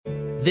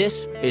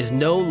This is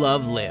Know,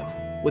 Love, Live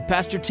with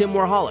Pastor Tim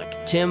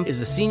Warholic. Tim is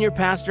the senior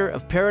pastor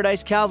of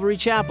Paradise Calvary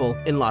Chapel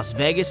in Las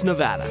Vegas,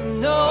 Nevada. To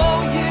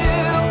know you,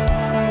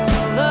 to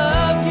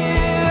love you,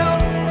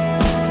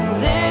 to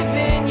live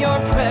in your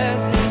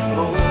presence,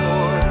 Lord.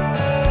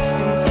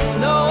 And to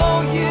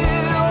know you,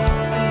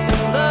 and to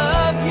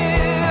love you,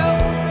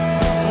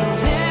 to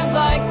live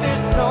like there's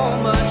so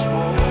much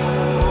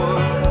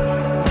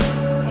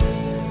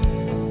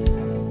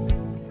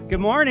more. Good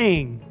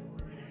morning.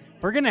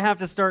 We're going to have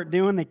to start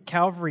doing the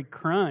Calvary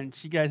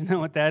Crunch. You guys know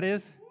what that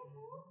is?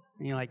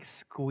 And you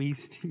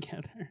squeeze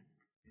together.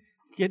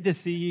 Good to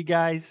see you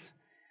guys.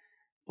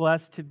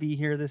 Blessed to be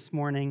here this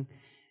morning.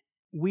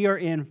 We are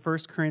in 1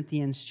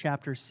 Corinthians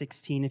chapter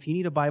 16. If you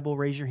need a Bible,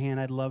 raise your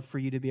hand. I'd love for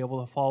you to be able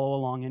to follow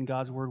along in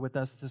God's Word with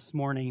us this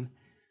morning.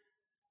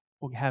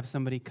 We'll have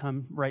somebody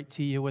come right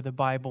to you with a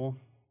Bible.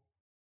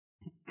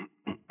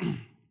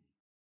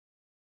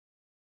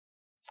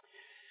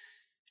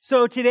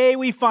 So today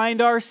we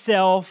find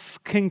ourselves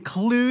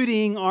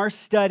concluding our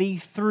study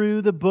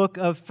through the book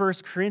of 1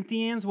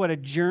 Corinthians. What a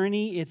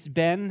journey it's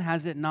been,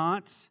 has it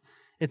not?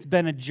 It's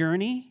been a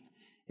journey.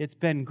 It's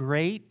been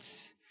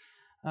great.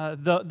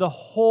 The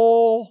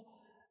whole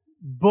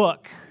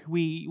book,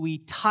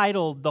 we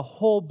titled the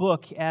whole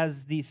book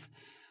as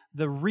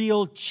the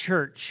real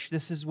church.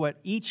 This is what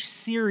each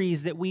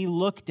series that we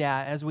looked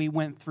at as we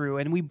went through.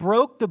 And we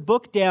broke the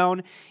book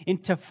down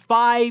into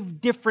 5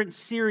 different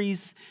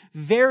series,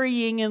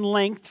 varying in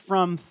length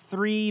from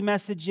 3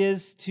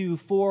 messages to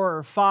 4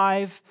 or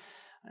 5.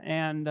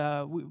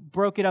 And we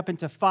broke it up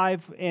into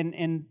 5.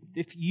 And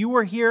if you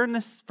were here in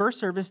this first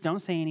service, don't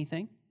say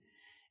anything.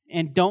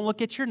 And don't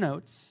look at your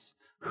notes.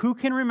 Who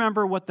can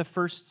remember what the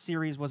first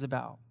series was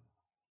about?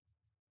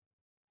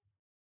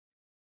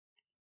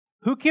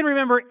 Who can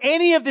remember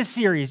any of the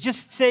series?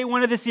 Just say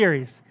one of the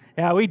series.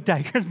 Yeah, we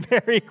digress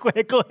very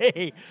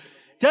quickly.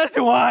 Just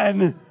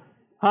one.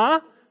 Huh?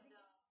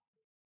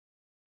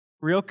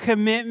 Real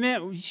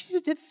commitment. She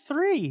just did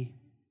 3.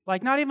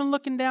 Not even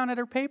looking down at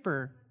her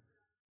paper.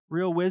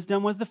 Real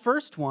wisdom was the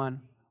first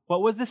one.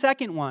 What was the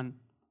second one?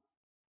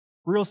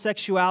 Real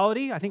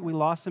sexuality. I think we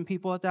lost some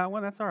people at that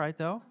one. That's all right,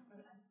 though.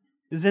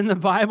 It's in the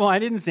Bible. I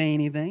didn't say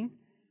anything.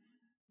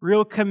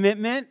 Real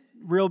commitment.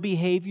 Real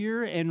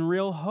behavior, and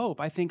real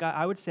hope. I think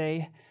I would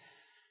say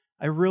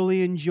I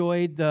really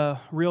enjoyed the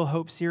Real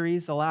Hope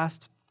series. The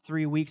last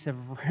 3 weeks have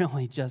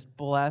really just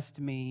blessed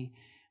me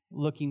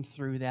looking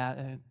through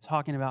that,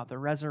 talking about the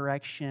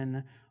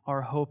resurrection,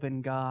 our hope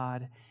in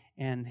God,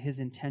 and His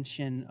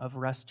intention of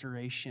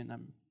restoration.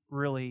 I'm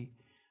really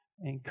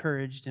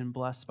encouraged and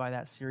blessed by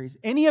that series.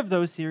 Any of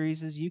those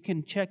series you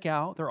can check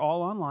out. They're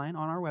all online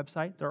on our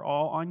website. They're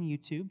all on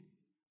YouTube.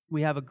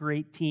 We have a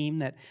great team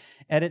that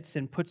edits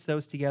and puts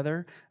those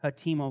together, a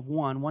team of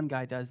one. One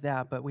guy does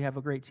that, but we have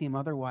a great team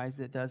otherwise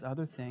that does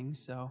other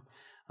things. So,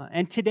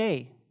 and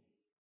today,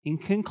 in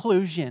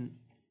conclusion,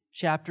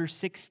 chapter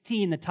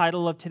 16, the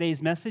title of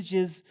today's message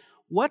is,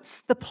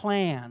 What's the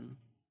Plan?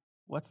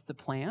 What's the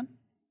plan?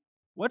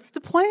 What's the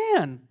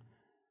plan?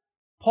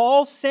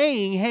 Paul's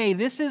saying, hey,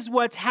 this is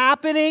what's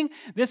happening.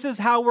 This is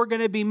how we're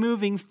going to be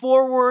moving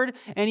forward.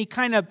 And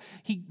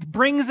he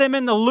brings them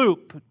in the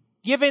loop,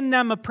 giving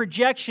them a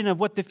projection of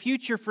what the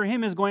future for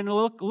him is going to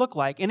look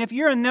like. And if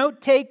you're a note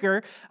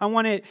taker, I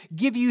want to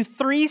give you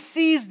 3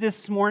 C's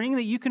this morning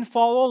that you can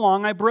follow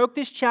along. I broke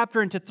this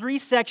chapter into 3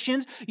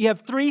 sections. You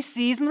have 3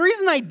 C's. And the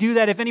reason I do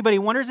that, if anybody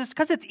wonders, is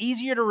because it's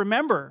easier to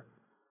remember.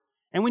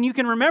 And when you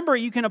can remember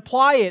it, you can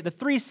apply it. The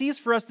 3 C's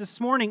for us this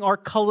morning are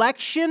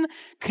collection,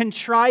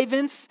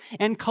 contrivance,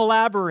 and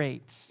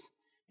collaborate.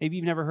 Maybe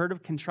you've never heard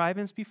of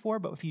contrivance before,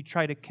 but if you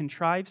try to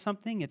contrive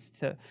something, it's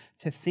to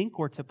think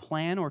or to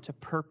plan or to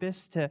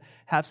purpose to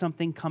have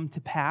something come to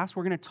pass.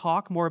 We're going to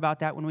talk more about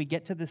that when we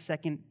get to the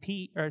second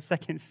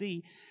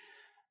C.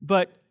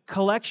 But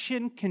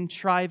collection,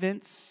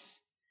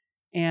 contrivance,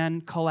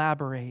 and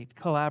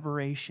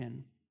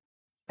collaboration.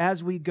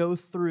 As we go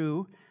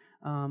through,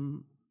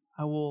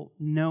 I will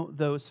note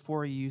those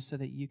for you so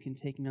that you can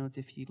take notes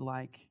if you'd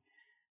like.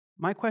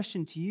 My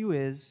question to you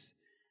is,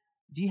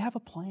 do you have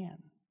a plan?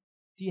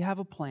 Do you have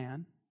a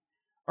plan?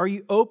 Are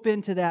you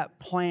open to that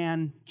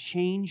plan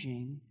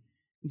changing?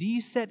 Do you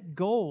set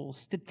goals?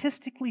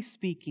 Statistically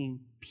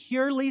speaking,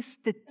 purely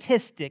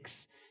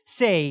statistics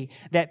say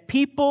that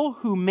people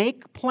who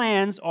make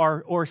plans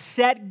or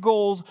set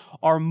goals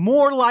are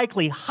more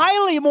likely,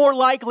 highly more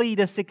likely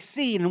to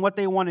succeed in what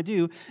they want to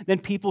do than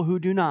people who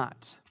do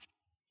not.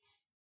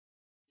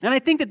 And I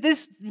think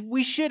that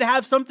we should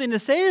have something to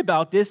say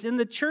about this in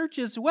the church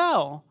as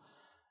well.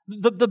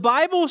 The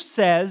Bible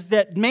says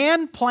that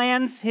man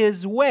plans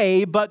his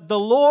way, but the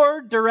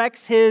Lord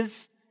directs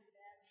his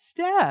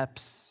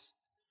steps.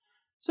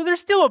 So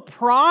there's still a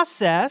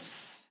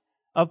process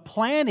of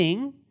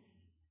planning.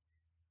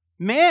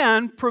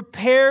 Man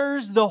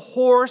prepares the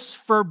horse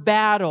for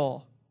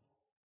battle,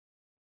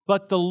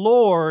 but the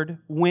Lord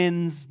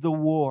wins the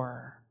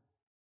war.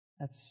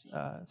 That's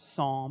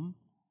Psalm.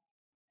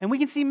 And we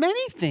can see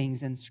many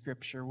things in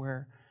Scripture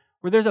where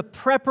there's a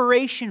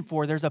preparation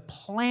for, there's a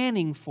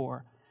planning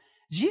for.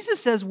 Jesus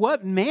says,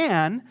 what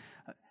man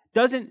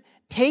doesn't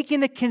take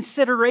into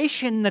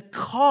consideration the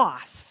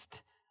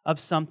cost of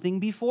something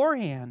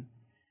beforehand?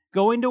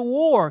 Going to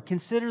war,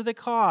 consider the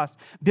cost.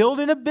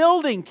 Building a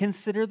building,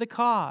 consider the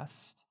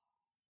cost.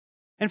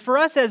 And for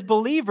us as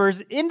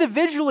believers,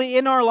 individually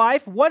in our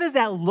life, what does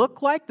that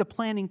look like, the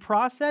planning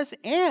process?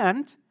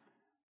 And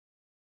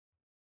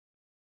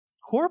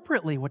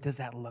corporately, what does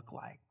that look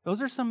like?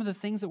 Those are some of the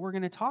things that we're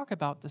going to talk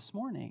about this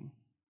morning.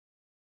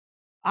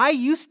 I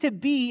used to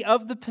be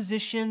of the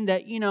position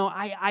that,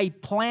 I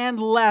planned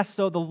less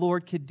so the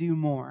Lord could do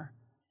more.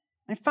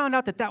 I found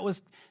out that that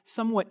was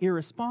somewhat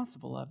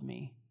irresponsible of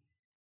me.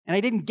 And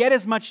I didn't get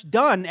as much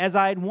done as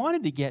I had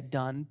wanted to get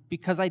done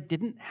because I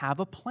didn't have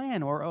a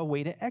plan or a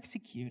way to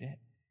execute it.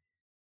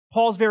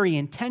 Paul's very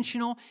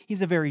intentional.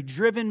 He's a very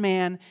driven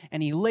man,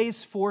 and he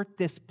lays forth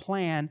this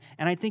plan.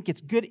 And I think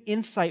it's good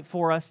insight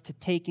for us to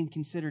take and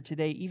consider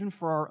today, even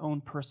for our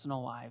own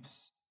personal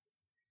lives.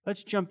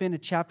 Let's jump into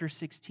chapter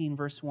 16,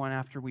 verse 1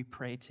 after we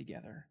pray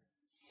together.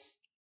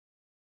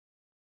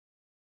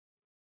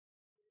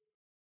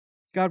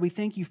 God, we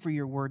thank you for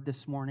your word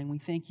this morning. We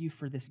thank you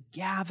for this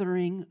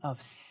gathering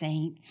of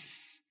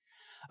saints,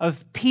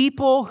 of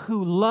people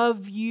who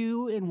love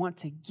you and want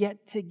to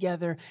get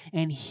together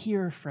and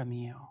hear from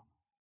you.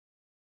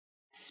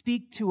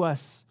 Speak to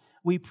us,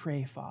 we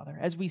pray, Father,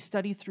 as we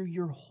study through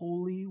your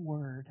holy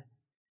word.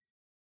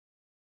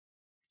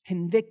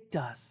 Convict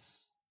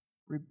us,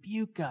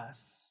 rebuke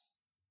us,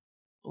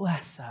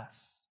 bless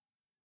us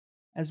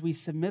as we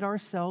submit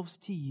ourselves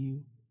to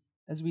you,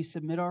 as we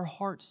submit our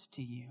hearts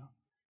to you.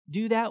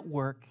 Do that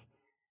work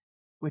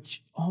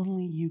which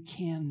only you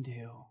can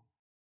do.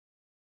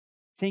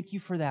 Thank you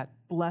for that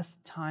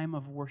blessed time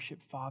of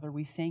worship, Father.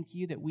 We thank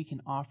you that we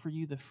can offer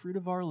you the fruit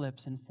of our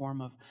lips in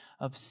form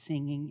of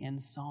singing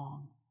and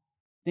song.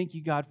 Thank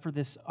you, God, for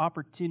this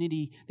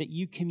opportunity that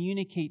you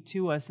communicate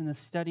to us in the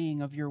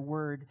studying of your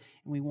word.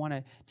 And we want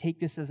to take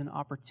this as an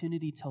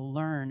opportunity to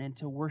learn and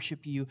to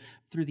worship you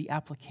through the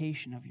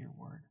application of your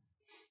word.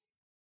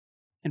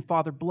 And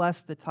Father,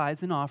 bless the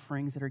tithes and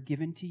offerings that are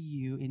given to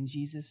you in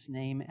Jesus'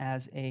 name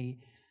as a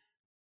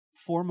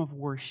form of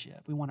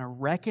worship. We want to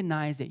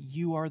recognize that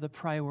you are the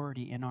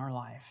priority in our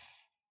life.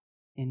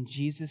 In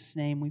Jesus'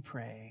 name we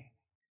pray.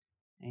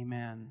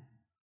 Amen.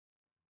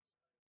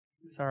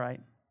 It's all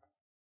right.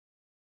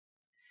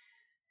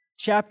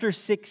 Chapter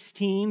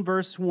 16,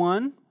 verse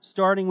 1,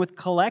 starting with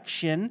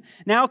collection.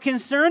 Now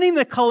concerning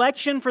the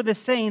collection for the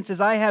saints, as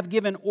I have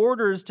given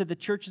orders to the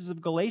churches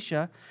of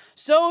Galatia,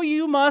 so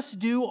you must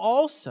do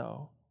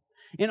also.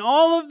 In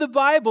all of the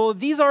Bible,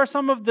 these are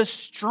some of the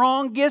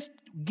strongest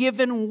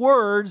given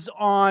words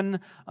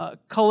on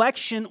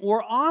collection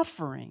or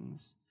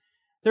offerings.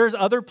 There's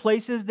other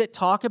places that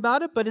talk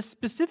about it, but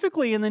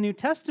specifically in the New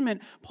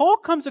Testament, Paul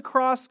comes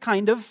across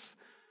kind of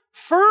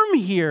firm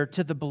here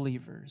to the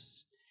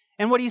believers.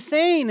 And what he's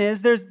saying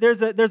is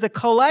there's a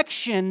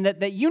collection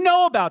that you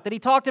know about, that he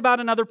talked about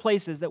in other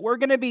places, that we're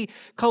going to be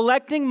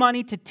collecting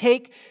money to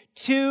take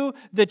to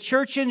the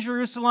church in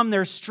Jerusalem.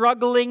 They're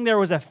struggling. There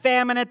was a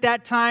famine at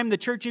that time. The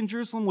church in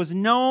Jerusalem was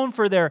known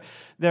for their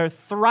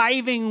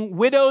thriving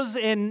widows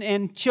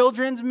and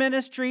children's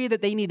ministry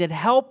that they needed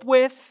help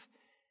with.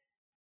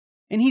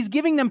 And he's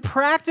giving them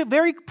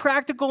very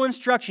practical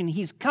instruction.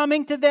 He's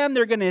coming to them.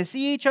 They're going to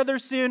see each other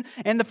soon.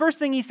 And the first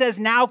thing he says,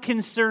 now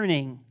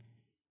concerning.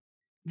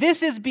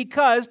 This is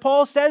because,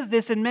 Paul says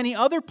this in many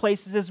other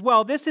places as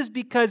well, this is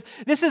because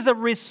this is a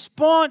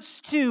response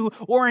to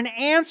or an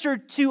answer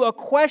to a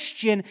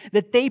question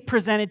that they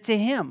presented to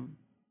him.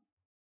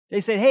 They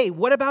said, hey,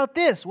 what about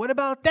this? What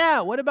about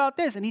that? What about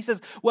this? And he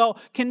says, well,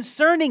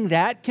 concerning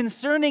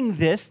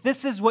this,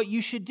 this is what you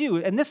should do.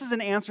 And this is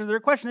an answer to their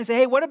question. They say,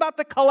 hey, what about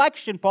the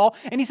collection, Paul?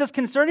 And he says,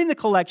 concerning the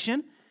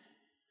collection,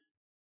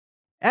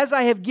 as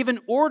I have given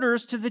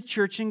orders to the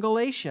church in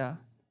Galatia,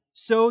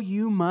 so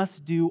you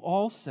must do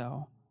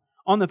also.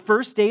 On the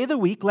first day of the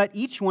week, let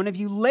each one of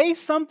you lay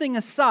something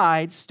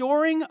aside,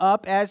 storing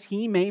up as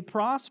he may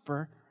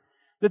prosper,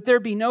 that there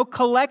be no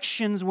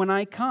collections when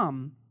I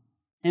come.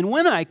 And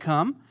when I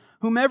come,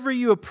 whomever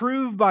you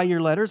approve by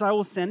your letters, I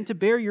will send to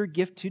bear your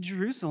gift to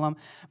Jerusalem.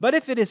 But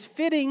if it is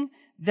fitting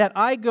that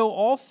I go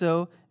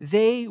also,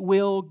 they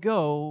will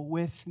go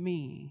with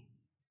me.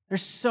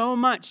 There's so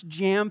much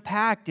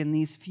jam-packed in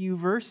these few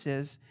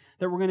verses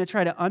that we're going to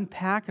try to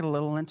unpack it a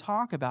little and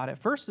talk about it.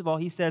 First of all,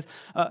 he says,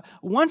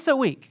 once a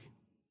week,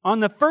 on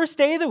the first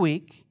day of the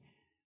week,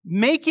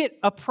 make it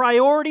a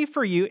priority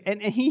for you. And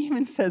he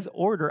even says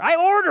order. I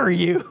order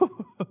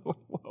you.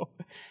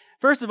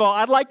 First of all,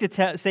 I'd like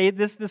to say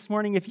this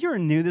morning. If you're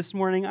new this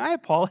morning, I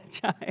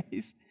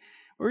apologize.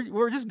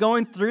 We're just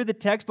going through the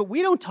text, but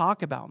we don't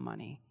talk about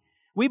money.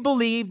 We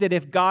believe that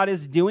if God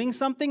is doing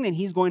something, then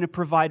He's going to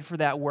provide for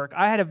that work.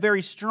 I had a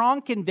very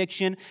strong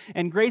conviction,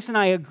 and Grace and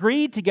I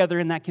agreed together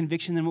in that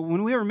conviction that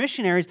when we were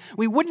missionaries,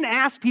 we wouldn't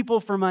ask people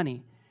for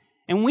money.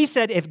 And we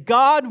said, if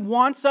God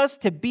wants us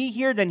to be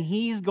here, then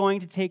He's going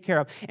to take care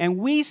of. And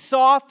we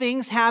saw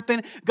things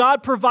happen.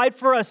 God provide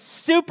for us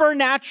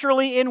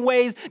supernaturally in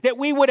ways that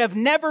we would have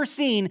never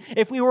seen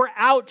if we were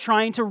out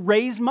trying to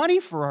raise money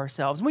for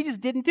ourselves. And we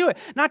just didn't do it.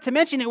 Not to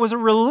mention, it was a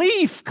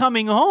relief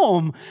coming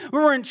home. We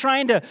weren't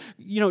trying to,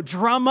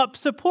 drum up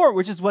support,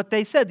 which is what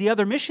they said. The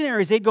other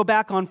missionaries, they'd go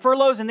back on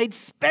furloughs and they'd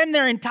spend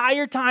their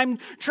entire time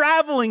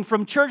traveling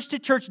from church to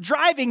church,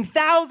 driving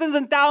thousands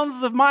and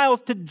thousands of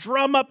miles to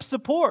drum up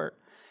support.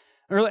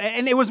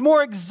 And it was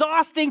more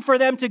exhausting for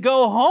them to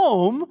go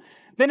home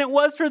than it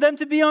was for them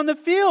to be on the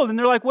field. And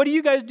they're like, what do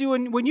you guys do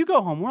when you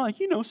go home? We're like,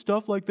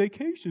 stuff like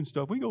vacation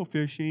stuff. We go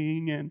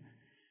fishing and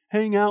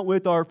hang out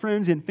with our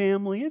friends and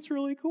family. It's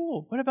really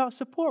cool. What about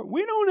support?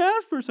 We don't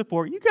ask for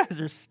support. You guys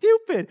are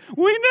stupid.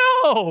 We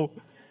know.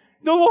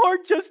 The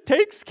Lord just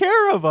takes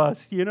care of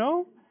us,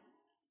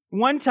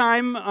 One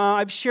time,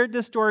 I've shared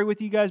this story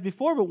with you guys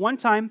before, but one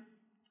time,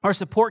 our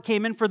support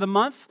came in for the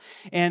month,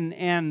 and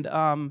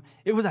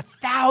it was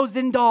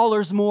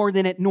 $1,000 more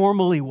than it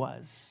normally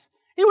was.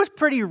 It was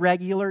pretty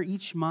regular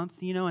each month,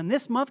 and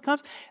this month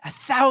comes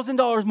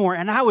 $1,000 more,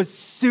 and I was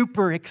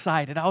super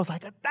excited. I was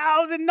like,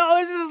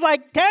 $1,000? This is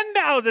like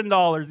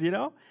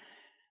 $10,000,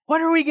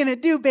 What are we going to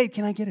do, babe?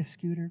 Can I get a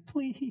scooter,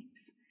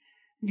 please?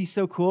 It'd be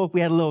so cool if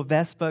we had a little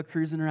Vespa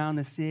cruising around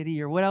the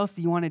city, or what else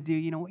do you want to do?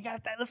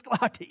 Let's go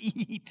out to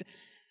eat.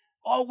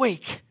 All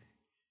week.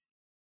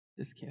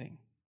 Just kidding.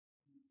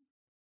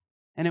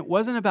 And it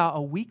wasn't about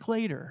a week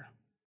later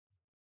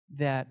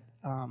that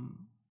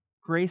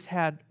Grace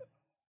had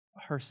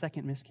her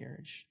second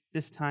miscarriage.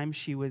 This time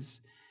she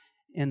was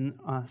in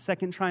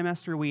second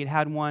trimester. We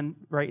had one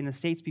right in the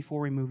States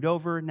before we moved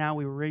over. Now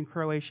we were in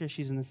Croatia.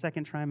 She's in the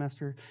second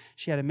trimester.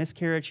 She had a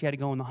miscarriage. She had to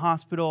go in the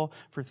hospital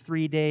for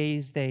 3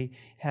 days. They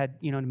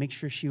had, to make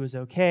sure she was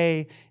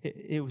okay.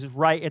 It was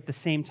right at the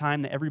same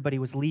time that everybody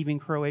was leaving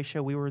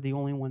Croatia. We were the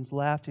only ones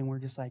left, and we're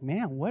just like,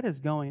 man, what is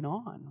going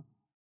on?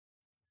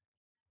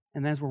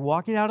 And as we're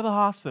walking out of the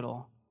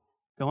hospital,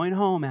 going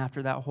home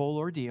after that whole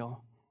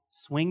ordeal,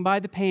 swing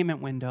by the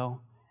payment window,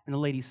 and the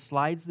lady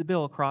slides the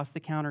bill across the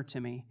counter to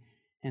me.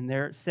 And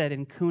there it said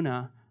in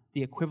kuna,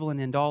 the equivalent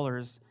in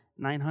dollars,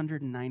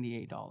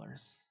 $998.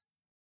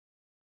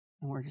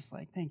 And we're just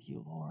like, thank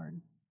you,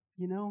 Lord.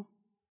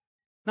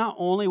 Not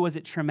only was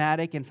it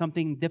traumatic and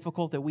something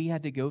difficult that we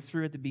had to go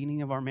through at the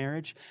beginning of our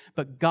marriage,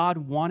 but God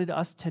wanted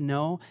us to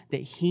know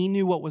that He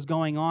knew what was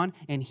going on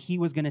and He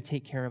was going to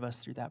take care of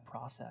us through that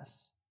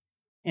process.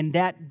 And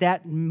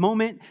that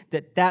moment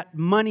that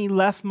money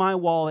left my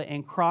wallet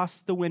and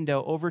crossed the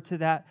window over to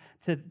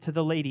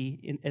the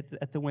lady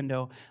at the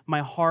window,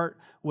 my heart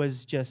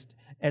was just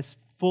as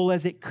full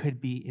as it could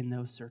be in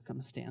those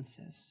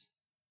circumstances.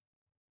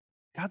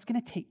 God's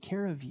going to take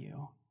care of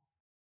you.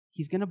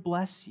 He's going to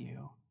bless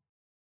you.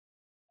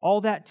 All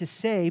that to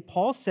say,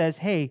 Paul says,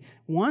 hey,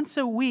 once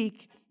a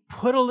week,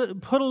 put a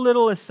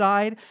little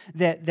aside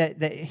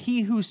that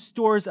he who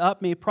stores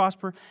up may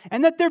prosper,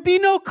 and that there be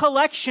no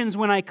collections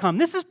when I come.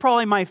 This is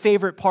probably my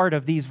favorite part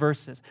of these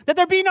verses. That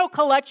there be no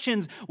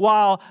collections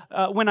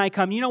when I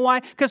come. You know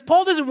why? Because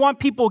Paul doesn't want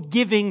people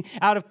giving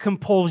out of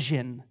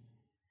compulsion.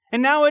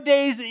 And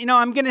nowadays,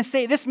 I'm going to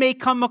say this may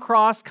come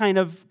across kind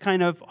of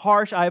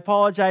harsh. I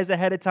apologize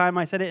ahead of time.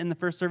 I said it in the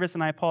first service,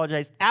 and I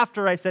apologized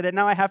after I said it.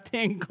 Now I have to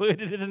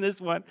include it in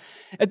this one.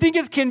 I think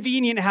it's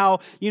convenient how,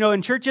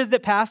 in churches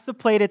that pass the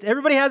plate,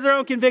 everybody has their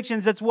own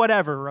convictions. That's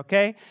whatever,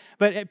 okay?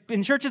 But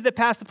in churches that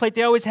pass the plate,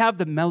 they always have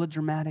the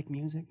melodramatic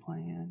music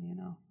playing,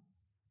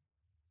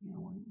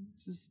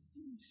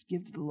 just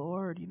give to the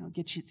Lord,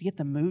 get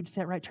the mood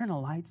set right, turn the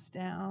lights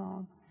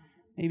down.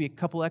 Maybe a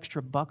couple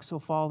extra bucks will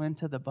fall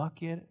into the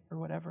bucket or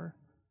whatever.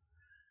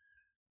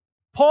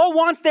 Paul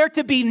wants there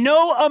to be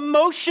no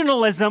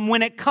emotionalism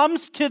when it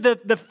comes to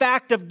the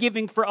fact of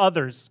giving for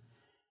others.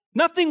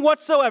 Nothing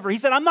whatsoever. He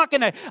said, I'm not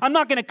going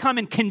to come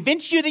and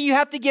convince you that you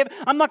have to give.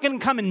 I'm not going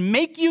to come and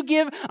make you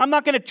give. I'm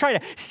not going to try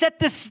to set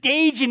the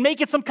stage and make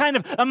it some kind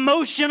of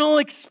emotional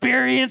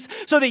experience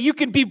so that you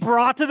can be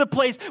brought to the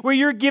place where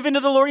you're given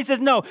to the Lord. He says,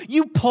 no,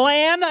 you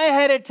plan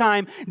ahead of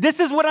time. This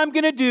is what I'm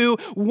going to do.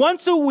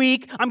 Once a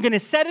week, I'm going to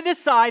set it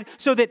aside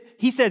so that,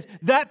 he says,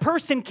 that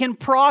person can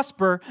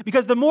prosper,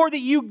 because the more that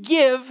you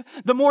give,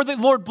 the more the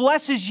Lord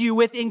blesses you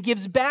with and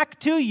gives back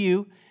to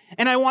you.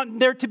 And I want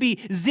there to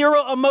be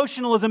zero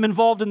emotionalism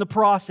involved in the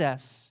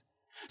process.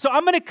 So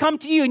I'm going to come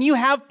to you, and you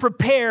have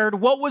prepared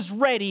what was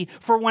ready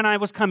for when I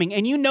was coming.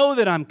 And you know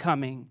that I'm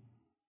coming.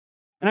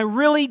 And I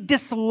really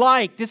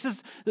dislike, this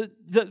is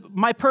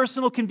my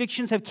personal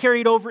convictions have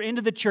carried over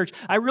into the church.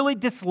 I really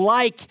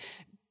dislike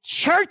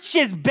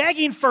churches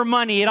begging for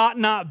money. It ought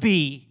not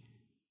be.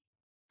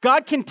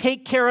 God can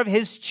take care of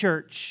His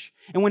church.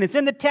 And when it's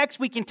in the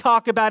text, we can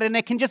talk about it, and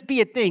it can just be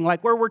a thing,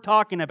 like where we're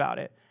talking about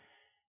it.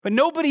 But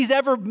nobody's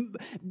ever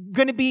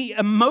going to be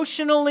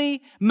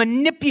emotionally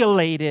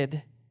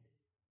manipulated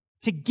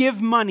to give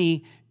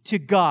money to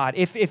God.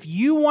 If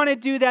you want to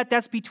do that,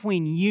 that's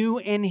between you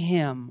and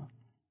Him.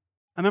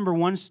 I remember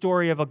one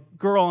story of a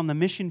girl on the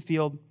mission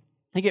field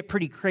They get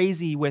pretty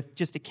crazy with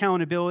just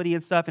accountability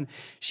and stuff. And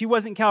she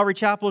wasn't Calvary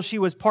Chapel. She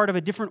was part of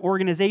a different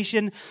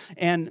organization.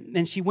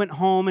 And she went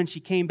home and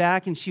she came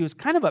back and she was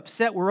kind of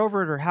upset. We're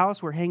over at her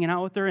house. We're hanging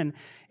out with her.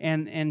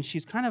 And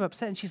she's kind of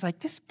upset. And she's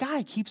like, this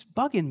guy keeps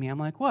bugging me. I'm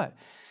like, what?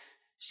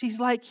 She's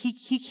like,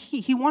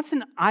 he wants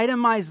an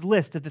itemized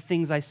list of the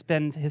things I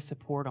spend his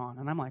support on.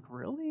 And I'm like,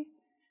 really?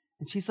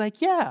 And she's like,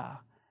 yeah.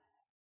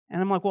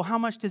 And I'm like, well, how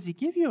much does he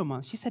give you a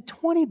month? She said,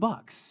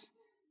 $20.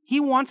 He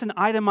wants an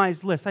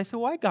itemized list. I said,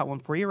 well, I got one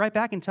for you. Write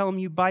back and tell him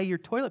you buy your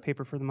toilet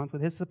paper for the month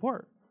with his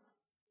support.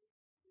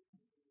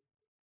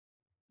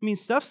 I mean,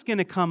 stuff's going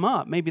to come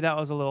up. Maybe that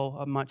was a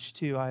little much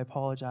too. I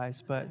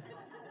apologize. But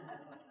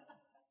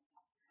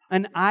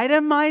an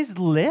itemized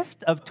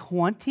list of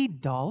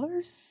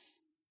 $20?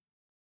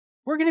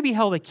 We're going to be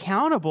held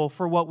accountable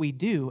for what we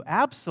do.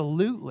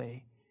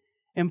 Absolutely.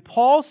 And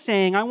Paul's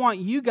saying, I want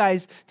you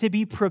guys to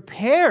be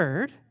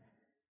prepared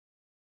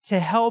to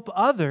help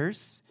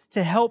others,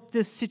 to help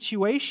this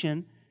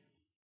situation.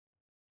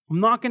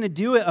 I'm not going to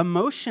do it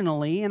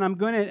emotionally, and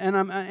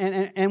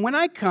and when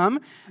I come,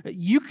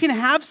 you can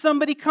have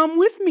somebody come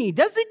with me.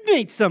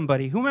 Designate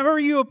somebody, whomever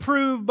you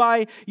approve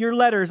by your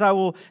letters. I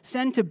will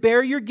send to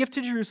bear your gift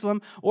to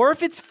Jerusalem, or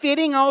if it's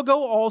fitting, I'll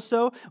go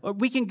also. Or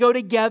we can go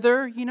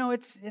together. You know,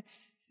 it's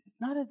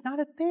not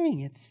a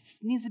thing. It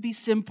needs to be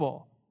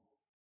simple.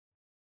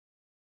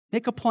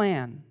 Make a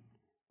plan.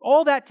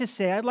 All that to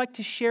say, I'd like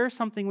to share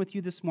something with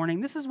you this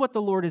morning. This is what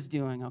the Lord is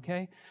doing,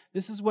 okay?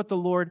 This is what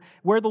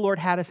where the Lord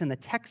had us in the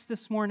text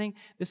this morning.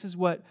 This is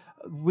what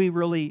we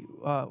really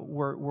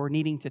were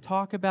needing to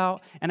talk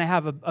about. And I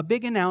have a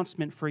big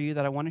announcement for you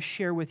that I want to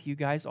share with you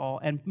guys all,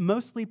 and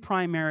mostly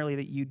primarily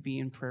that you'd be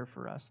in prayer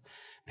for us.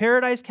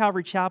 Paradise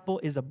Calvary Chapel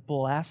is a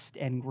blessed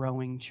and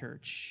growing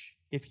church.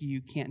 If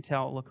you can't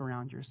tell, look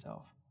around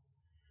yourself.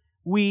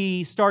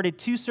 We started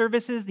 2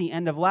 services the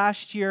end of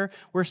last year.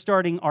 We're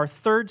starting our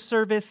 3rd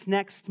service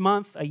next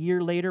month. A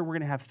year later, we're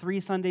going to have 3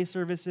 Sunday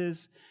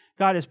services.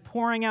 God is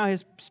pouring out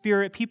His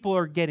Spirit. People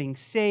are getting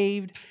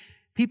saved.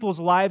 People's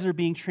lives are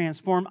being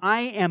transformed. I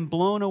am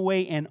blown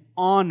away and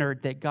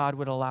honored that God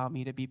would allow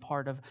me to be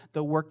part of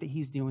the work that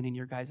He's doing in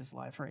your guys'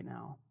 life right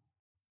now.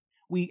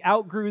 We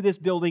outgrew this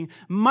building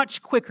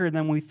much quicker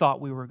than we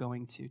thought we were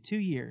going to. 2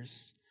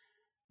 years.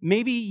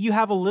 Maybe you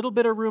have a little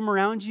bit of room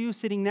around you,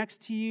 sitting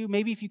next to you.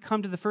 Maybe if you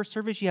come to the first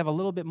service, you have a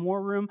little bit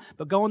more room.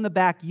 But go in the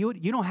back, you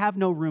don't have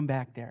no room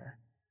back there.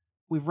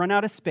 We've run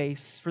out of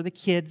space for the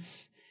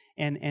kids,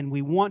 and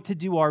we want to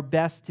do our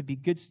best to be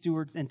good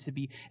stewards and to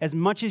be, as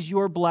much as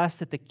you're blessed,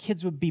 that the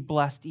kids would be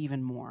blessed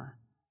even more.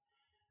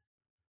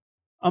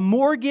 A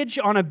mortgage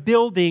on a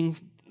building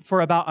for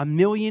about $1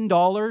 million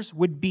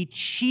would be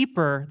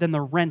cheaper than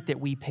the rent that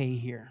we pay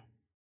here.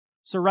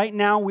 So right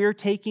now we're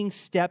taking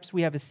steps.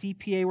 We have a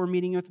CPA we're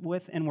meeting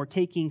with, and we're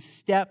taking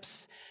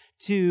steps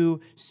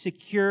to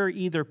secure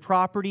either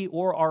property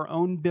or our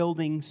own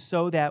building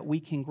so that we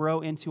can grow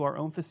into our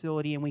own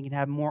facility and we can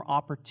have more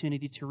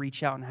opportunity to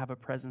reach out and have a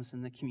presence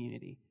in the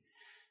community.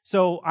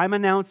 So I'm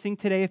announcing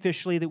today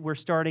officially that we're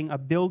starting a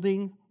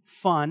building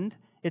fund.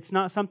 It's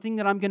not something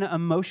that I'm going to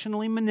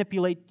emotionally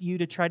manipulate you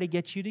to try to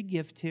get you to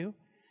give to.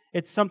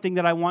 It's something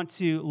that I want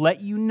to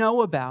let you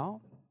know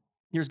about.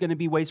 There's going to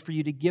be ways for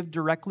you to give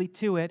directly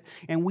to it.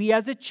 And we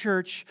as a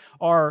church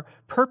are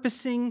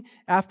purposing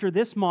after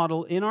this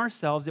model in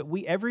ourselves that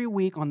we every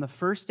week on the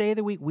first day of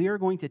the week, we are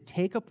going to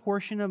take a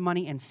portion of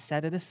money and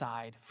set it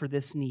aside for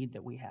this need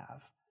that we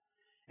have.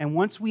 And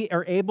once we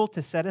are able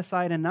to set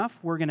aside enough,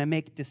 we're going to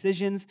make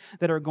decisions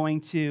that are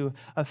going to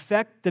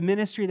affect the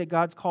ministry that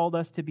God's called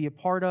us to be a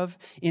part of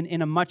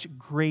in a much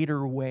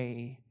greater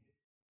way,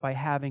 by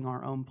having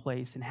our own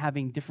place and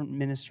having different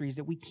ministries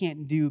that we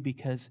can't do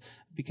because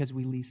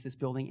we lease this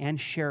building and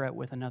share it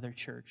with another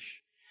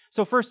church.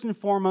 So first and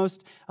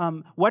foremost,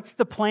 what's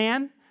the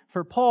plan?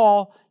 For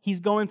Paul, he's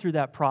going through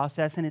that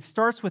process, and it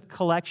starts with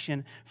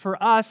collection.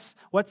 For us,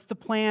 what's the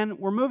plan?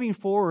 We're moving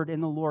forward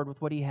in the Lord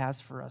with what He has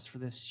for us for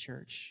this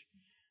church.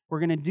 We're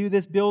going to do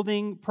this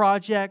building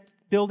project,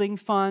 building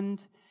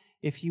fund.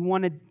 If you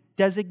want to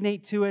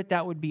designate to it,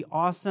 that would be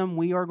awesome.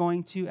 We are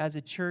going to as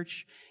a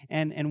church,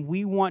 and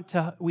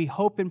we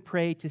hope and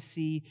pray to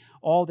see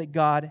all that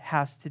God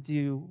has to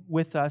do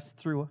with us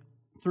through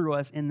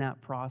us in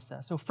that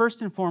process. So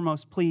first and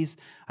foremost, please,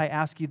 I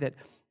ask you that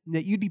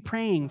you'd be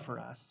praying for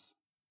us.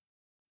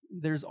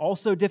 There's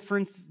also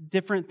different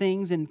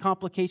things and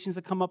complications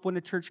that come up when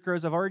a church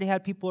grows. I've already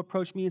had people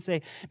approach me and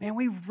say, man,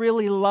 we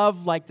really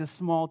love like the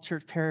small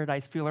church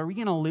paradise feel. Are we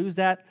going to lose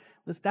that?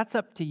 That's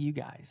up to you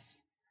guys.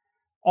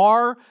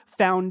 Our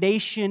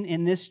foundation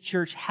in this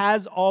church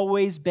has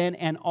always been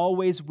and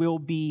always will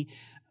be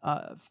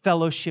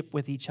fellowship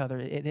with each other.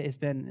 It has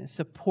been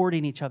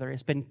supporting each other.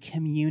 It's been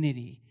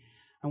community.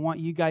 I want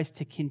you guys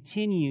to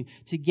continue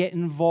to get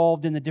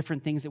involved in the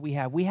different things that we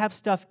have. We have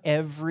stuff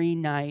every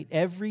night,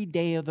 every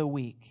day of the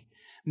week.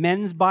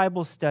 Men's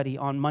Bible study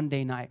on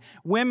Monday night.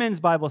 Women's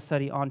Bible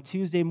study on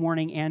Tuesday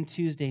morning and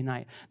Tuesday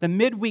night. The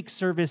midweek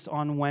service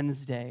on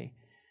Wednesday.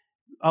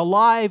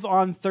 Alive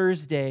on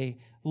Thursday.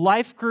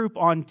 Life group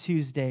on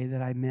Tuesday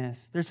that I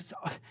missed.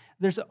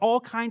 There's all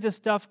kinds of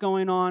stuff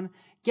going on.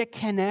 Get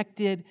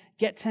connected,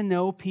 get to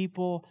know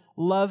people,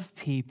 love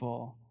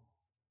people.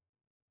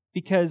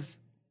 Because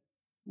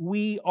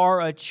we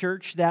are a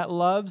church that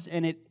loves,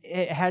 and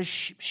it has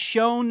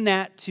shown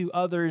that to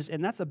others,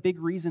 and that's a big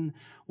reason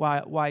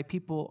why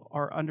people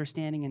are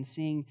understanding and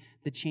seeing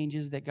the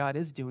changes that God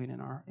is doing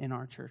in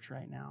our church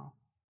right now.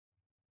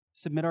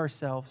 Submit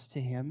ourselves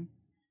to Him,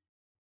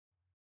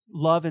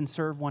 love and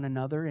serve one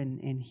another,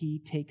 and He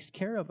takes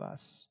care of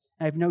us.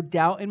 I have no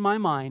doubt in my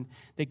mind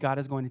that God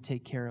is going to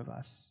take care of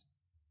us.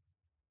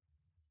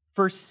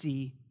 First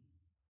C,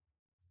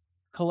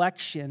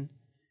 collection.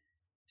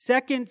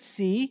 Second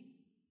C,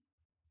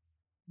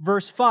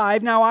 verse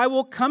 5, now I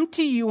will come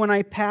to you when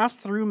I pass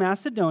through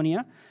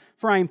Macedonia,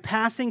 for I am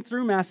passing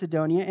through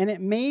Macedonia, and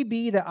it may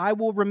be that I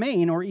will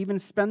remain or even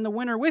spend the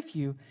winter with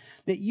you,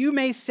 that you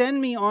may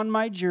send me on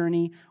my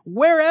journey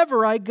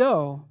wherever I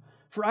go.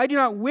 For I do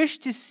not wish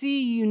to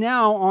see you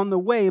now on the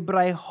way, but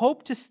I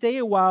hope to stay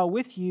a while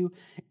with you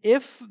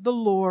if the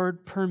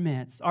Lord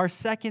permits. Our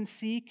second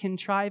C,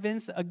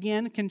 contrivance.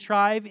 Again,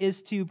 contrive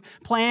is to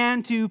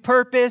plan, to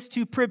purpose,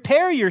 to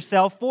prepare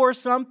yourself for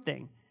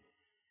something.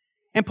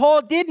 And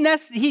Paul did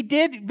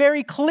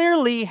very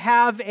clearly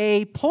have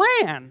a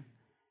plan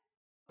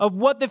of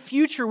what the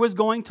future was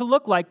going to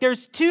look like.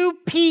 There's two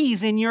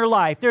P's in your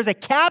life. There's a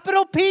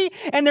capital P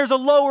and there's a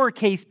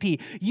lowercase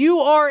p. You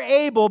are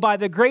able, by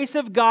the grace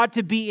of God,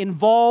 to be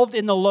involved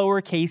in the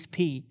lowercase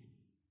p.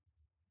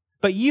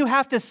 But you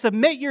have to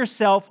submit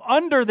yourself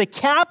under the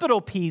capital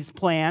P's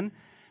plan,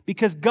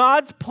 because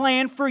God's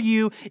plan for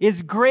you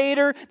is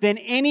greater than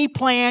any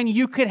plan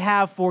you could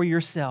have for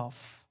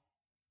yourself.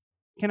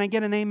 Can I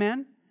get an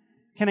amen?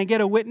 Can I get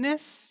a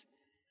witness?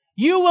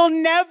 You will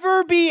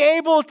never be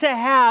able to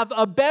have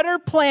a better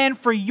plan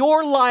for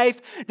your life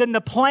than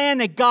the plan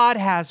that God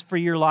has for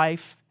your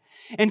life.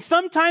 And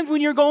sometimes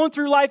when you're going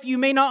through life, you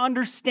may not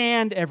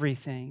understand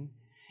everything.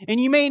 And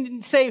you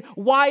may say,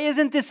 why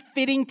isn't this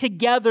fitting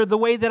together the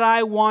way that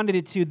I wanted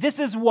it to? This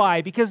is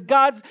why, because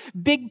God's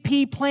big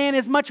P plan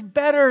is much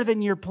better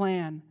than your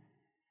plan.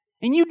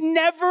 And you'd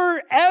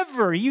never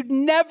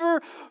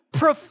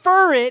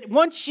prefer it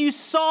once you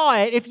saw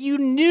it if you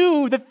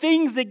knew the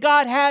things that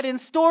God had in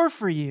store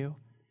for you.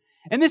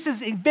 And this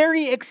is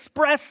very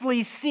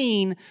expressly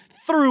seen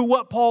through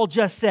what Paul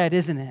just said,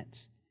 isn't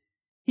it?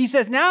 He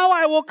says, now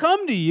I will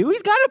come to you.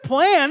 He's got a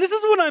plan. This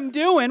is what I'm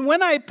doing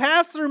when I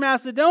pass through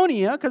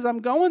Macedonia, because I'm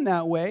going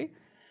that way.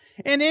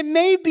 And it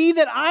may be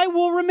that I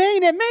will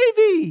remain. It may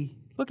be.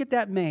 Look at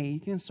that may. You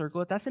can circle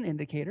it. That's an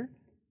indicator.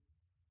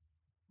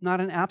 Not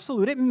an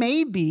absolute. It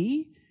may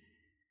be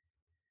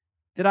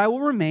that I will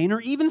remain or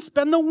even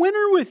spend the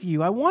winter with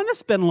you. I want to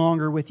spend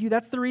longer with you.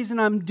 That's the reason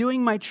I'm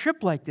doing my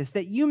trip like this,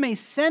 that you may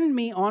send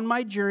me on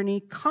my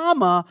journey,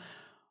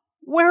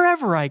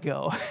 wherever I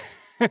go.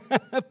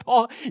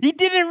 Paul, he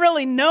didn't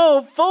really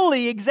know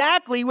fully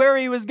exactly where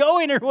he was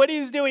going or what he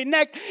was doing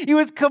next. He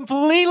was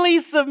completely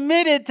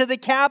submitted to the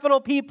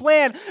capital P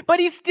plan, but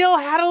he still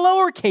had a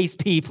lowercase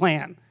p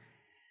plan.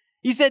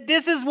 He said,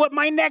 this is what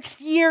my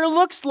next year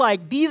looks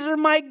like. These are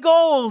my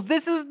goals.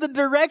 This is the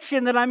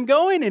direction that I'm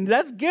going in.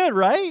 That's good,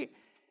 right?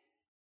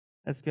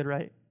 That's good,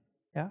 right?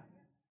 Yeah?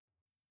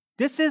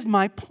 This is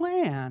my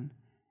plan.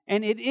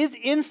 And it is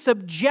in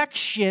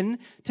subjection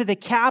to the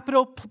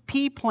capital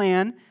P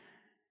plan.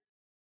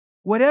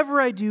 Whatever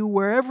I do,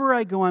 wherever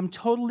I go, I'm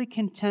totally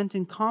content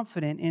and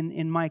confident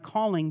in my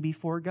calling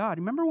before God.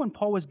 Remember when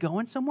Paul was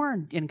going somewhere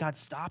and God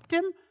stopped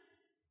him?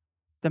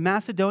 The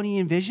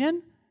Macedonian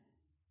vision?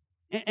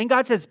 And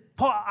God says,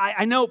 Paul,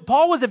 I know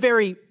Paul was a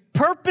very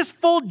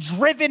purposeful,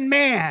 driven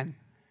man.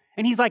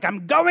 And he's like,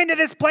 I'm going to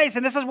this place,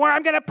 and this is where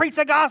I'm going to preach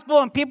the gospel,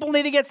 and people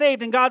need to get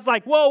saved. And God's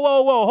like, whoa,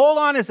 hold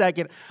on a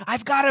second.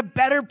 I've got a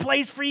better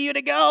place for you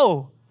to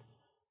go.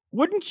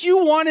 Wouldn't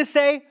you want to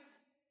say,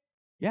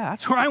 yeah,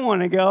 that's where I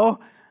want to go.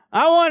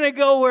 I want to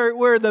go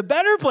where the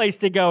better place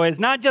to go is,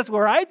 not just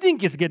where I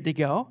think is good to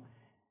go.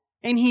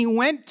 And he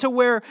went to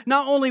where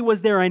not only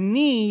was there a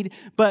need,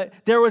 but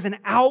there was an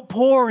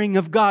outpouring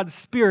of God's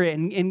Spirit.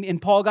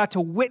 And Paul got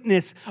to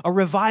witness a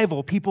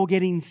revival, people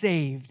getting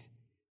saved.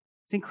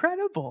 It's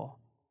incredible.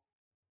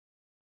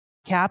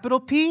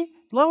 Capital P,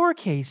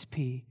 lowercase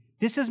p.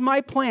 This is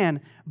my plan.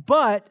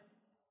 But,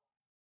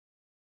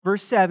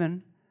 verse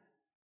 7,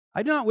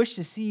 I do not wish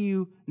to see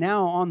you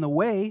now on the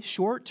way,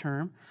 short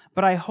term,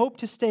 but I hope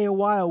to stay a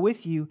while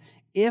with you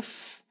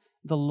if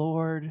the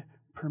Lord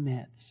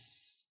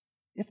permits.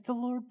 If the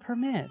Lord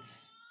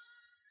permits.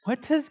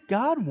 What does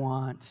God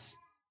want?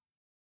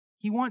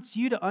 He wants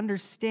you to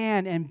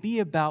understand and be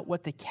about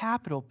what the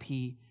capital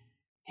P,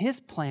 His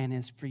plan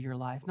is for your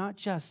life, not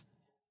just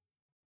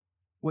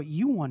what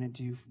you want to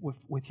do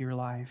with your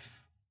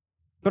life.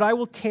 But I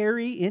will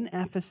tarry in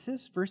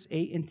Ephesus, verse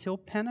 8, until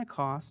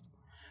Pentecost,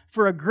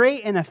 for a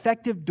great and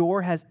effective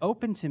door has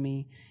opened to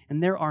me,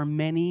 and there are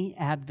many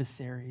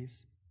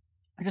adversaries.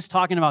 I'm just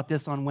talking about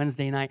this on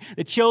Wednesday night.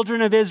 The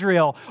children of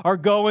Israel are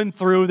going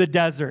through the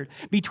desert.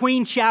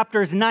 Between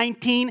chapters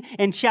 19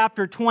 and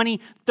chapter 20,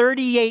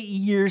 38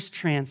 years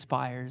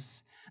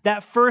transpires.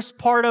 That first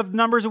part of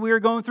Numbers that we were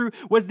going through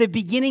was the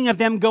beginning of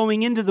them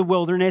going into the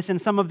wilderness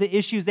and some of the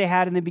issues they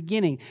had in the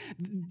beginning.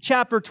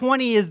 Chapter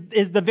 20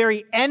 is the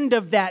very end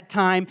of that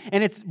time,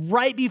 and it's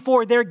right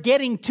before they're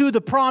getting to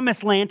the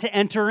promised land to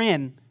enter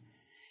in.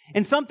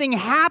 And something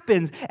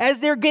happens as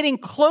they're getting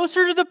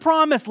closer to the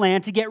promised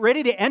land to get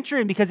ready to enter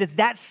in, because it's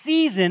that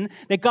season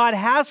that God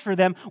has for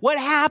them. What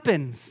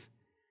happens?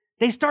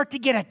 They start to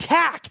get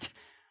attacked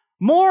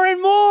more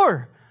and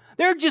more.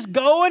 They're just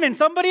going and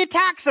somebody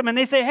attacks them and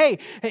they say,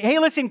 hey,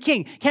 listen,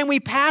 king, can we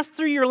pass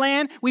through your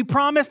land? We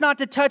promise not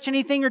to touch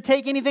anything or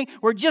take anything.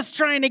 We're just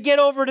trying to get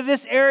over to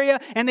this area.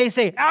 And they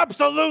say,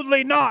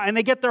 absolutely not. And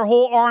they get their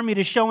whole army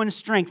to show in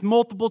strength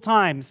multiple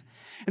times.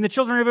 And the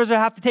children of Israel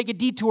have to take a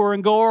detour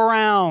and go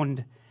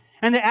around.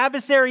 And the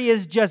adversary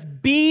is just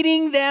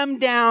beating them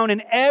down.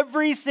 And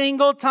every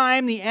single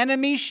time the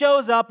enemy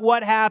shows up,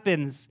 what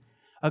happens?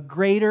 A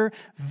greater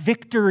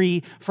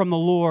victory from the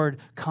Lord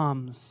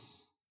comes.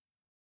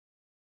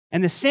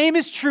 And the same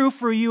is true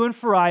for you and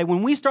for I.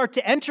 When we start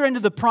to enter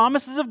into the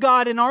promises of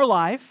God in our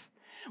life,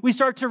 we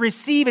start to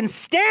receive and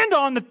stand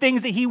on the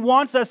things that He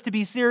wants us to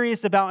be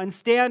serious about and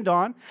stand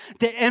on,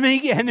 the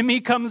enemy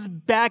comes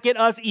back at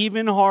us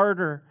even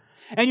harder.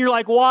 And you're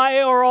like,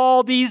 why are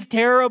all these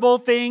terrible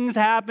things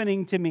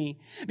happening to me?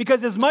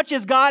 Because as much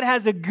as God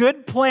has a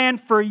good plan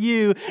for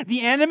you,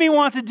 the enemy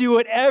wants to do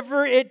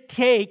whatever it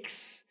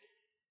takes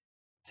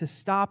to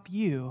stop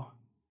you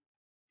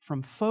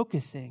from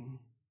focusing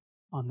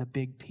on the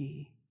big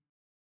P.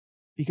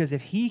 Because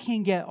if he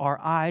can get our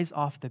eyes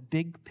off the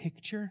big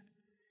picture,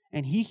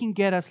 and he can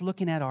get us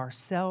looking at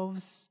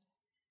ourselves,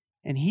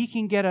 and he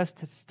can get us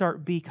to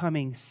start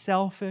becoming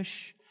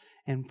selfish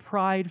and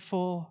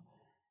prideful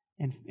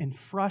and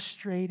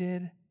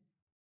frustrated,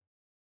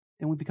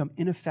 then we become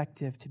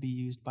ineffective to be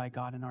used by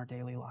God in our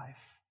daily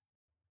life.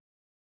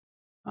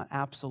 Not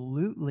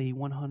absolutely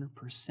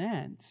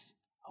 100%.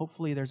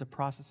 Hopefully there's a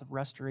process of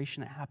restoration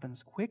that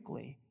happens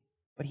quickly,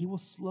 but he will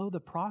slow the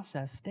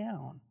process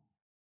down.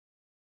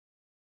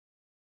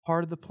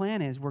 Part of the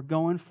plan is we're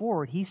going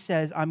forward. He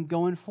says, I'm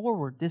going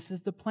forward. This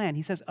is the plan.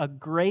 He says, a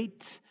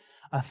great,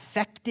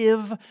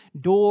 effective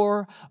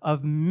door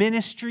of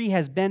ministry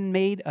has been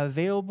made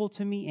available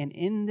to me, and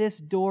in this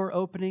door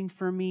opening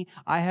for me,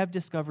 I have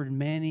discovered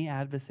many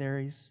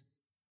adversaries.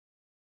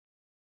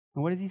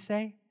 And what does he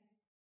say?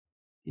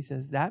 He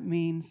says, that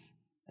means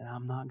that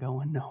I'm not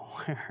going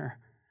nowhere.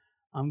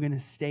 I'm going to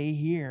stay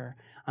here.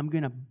 I'm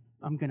going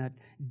to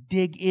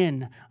dig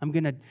in. I'm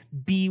going to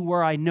be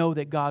where I know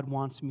that God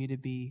wants me to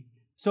be.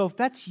 So if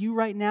that's you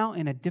right now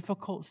in a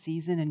difficult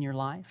season in your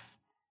life,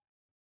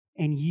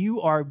 and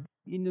you are,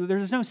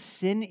 there's no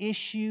sin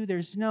issue,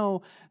 there's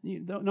no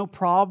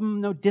problem,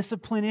 no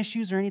discipline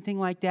issues or anything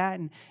like that,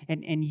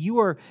 and you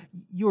are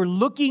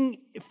looking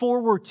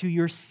forward to,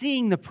 you're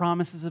seeing the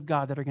promises of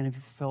God that are going to be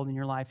fulfilled in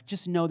your life,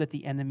 just know that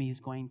the enemy is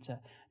going to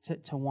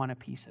want a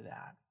piece of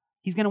that.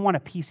 He's going to want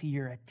a piece of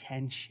your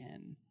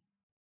attention.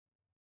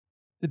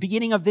 The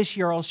beginning of this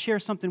year, I'll share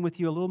something with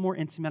you a little more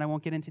intimate. I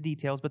won't get into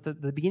details, but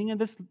the beginning of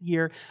this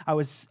year, I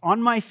was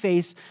on my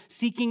face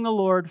seeking the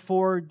Lord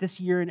for this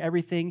year and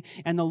everything,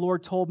 and the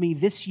Lord told me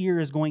this year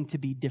is going to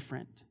be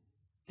different.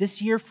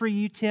 This year for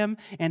you, Tim,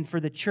 and for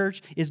the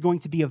church is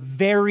going to be a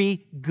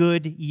very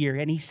good year.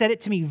 And he said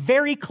it to me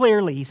very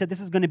clearly. He said,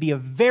 this is going to be a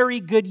very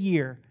good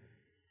year.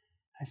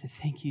 I said,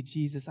 thank you,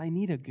 Jesus. I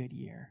need a good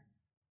year.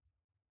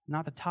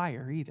 Not a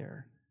tire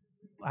either.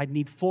 I'd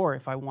need 4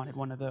 if I wanted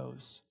one of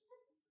those.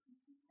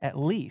 At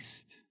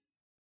least.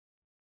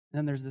 And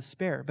then there's the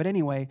spare. But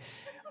anyway,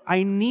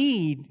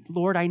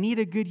 Lord, I need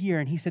a good year.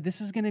 And he said,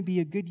 this is going to be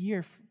a good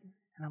year.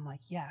 And I'm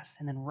like, yes.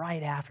 And then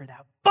right after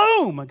that,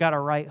 boom, I got a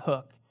right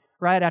hook.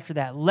 Right after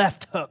that,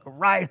 left hook,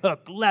 right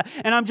hook, left.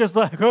 And I'm just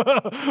like,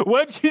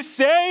 what'd you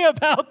say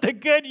about the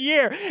good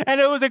year? And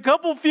it was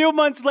a few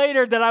months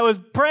later that I was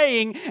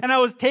praying and I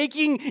was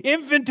taking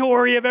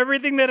inventory of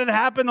everything that had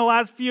happened the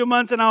last few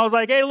months. And I was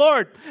like, hey,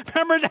 Lord,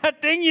 remember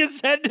that thing you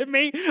said to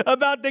me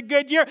about the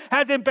good year?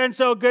 Hasn't been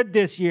so good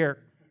this year.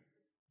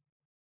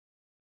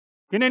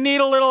 Gonna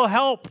need a little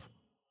help.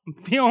 I'm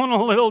feeling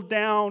a little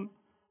down.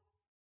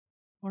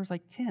 Lord's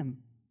like, Tim,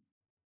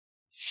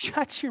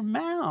 shut your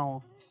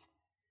mouth.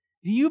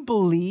 Do you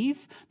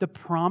believe the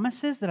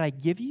promises that I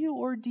give you,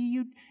 or do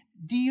you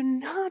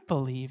not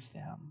believe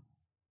them?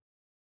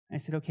 I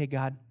said, okay,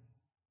 God,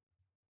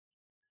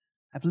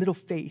 I have little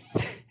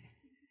faith.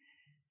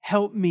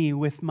 Help me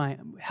with my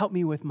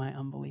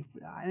unbelief.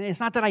 And it's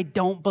not that I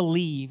don't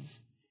believe.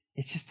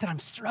 It's just that I'm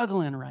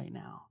struggling right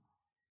now.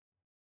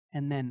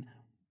 And then,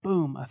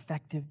 boom,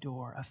 effective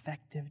door,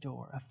 effective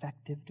door,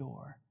 effective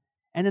door.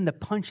 And then the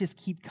punches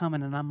keep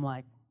coming, and I'm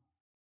like,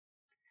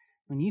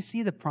 when you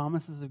see the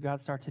promises of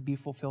God start to be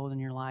fulfilled in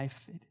your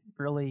life, it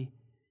really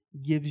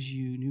gives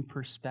you new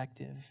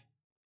perspective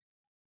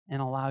and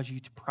allows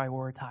you to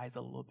prioritize a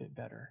little bit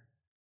better.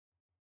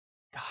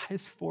 God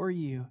is for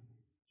you.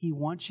 He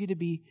wants you to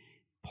be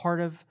part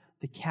of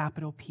the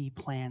capital P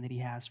plan that He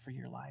has for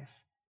your life.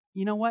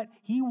 You know what?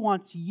 He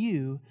wants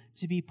you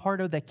to be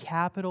part of the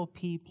capital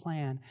P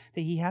plan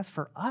that He has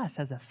for us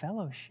as a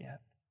fellowship.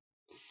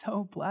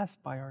 So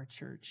blessed by our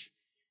church,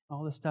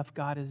 all the stuff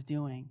God is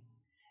doing.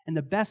 And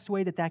the best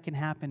way that that can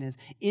happen is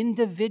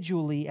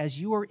individually, as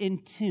you are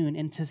in tune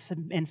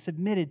and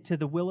submitted to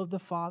the will of the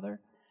Father,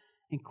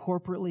 and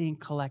corporately and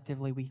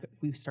collectively,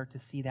 we start to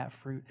see that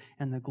fruit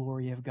and the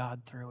glory of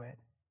God through it.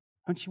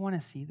 Don't you want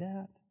to see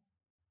that?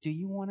 Do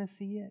you want to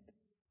see it?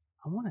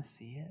 I want to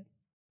see it.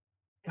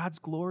 God's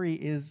glory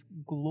is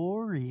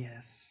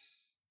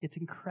glorious. It's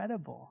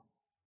incredible.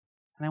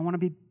 And I want to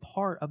be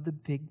part of the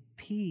big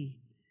P.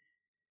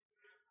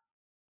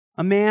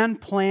 A man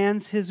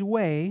plans his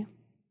way,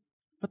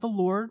 but the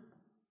Lord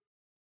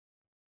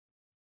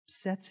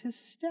sets his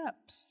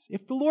steps.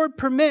 If the Lord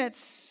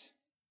permits,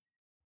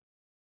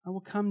 I will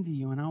come to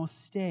you and I will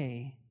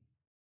stay.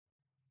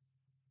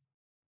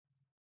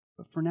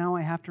 But for now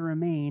I have to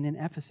remain in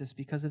Ephesus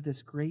because of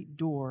this great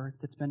door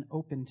that's been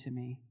opened to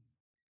me.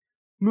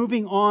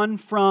 Moving on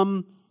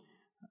from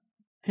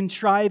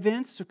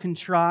contrivance or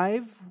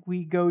contrive,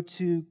 we go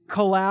to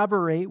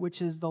collaborate,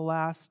 which is the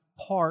last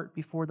part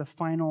before the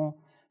final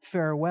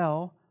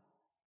farewell.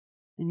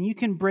 And you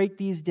can break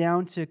these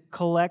down to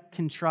collect,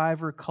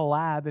 contrive, or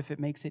collab if it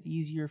makes it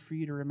easier for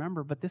you to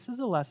remember. But this is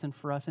a lesson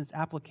for us. It's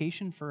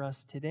application for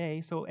us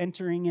today. So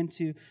entering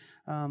into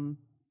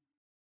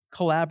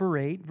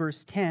collaborate,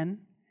 verse 10.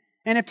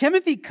 And if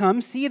Timothy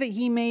comes, see that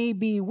he may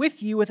be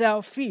with you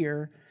without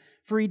fear,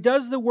 for he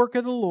does the work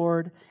of the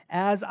Lord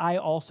as I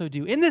also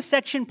do. In this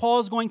section, Paul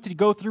is going to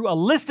go through a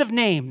list of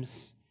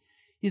names.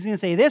 He's going to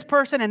say this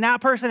person and that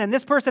person and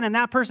this person and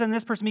that person and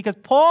this person, because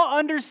Paul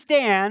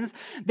understands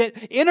that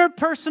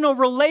interpersonal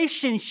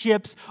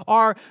relationships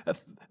are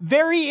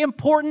very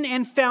important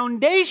and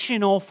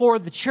foundational for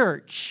the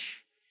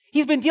church.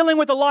 He's been dealing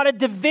with a lot of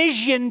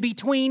division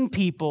between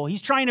people.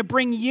 He's trying to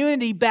bring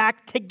unity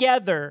back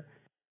together.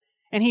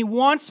 And he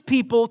wants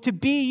people to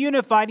be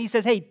unified. He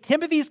says, hey,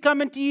 Timothy's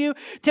coming to you.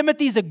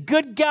 Timothy's a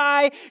good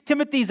guy.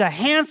 Timothy's a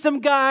handsome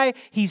guy.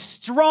 He's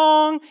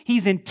strong.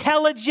 He's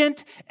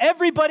intelligent.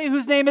 Everybody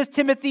whose name is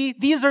Timothy,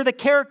 these are the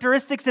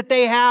characteristics that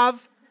they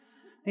have.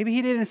 Maybe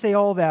he didn't say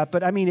all that,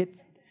 but I mean,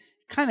 it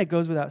kind of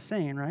goes without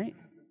saying, right?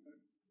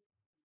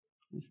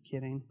 Just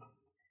kidding.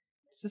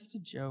 It's just a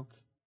joke.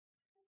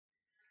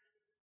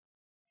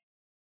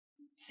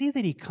 See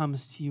that he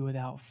comes to you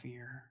without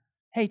fear.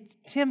 Hey,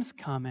 Tim's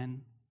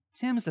coming.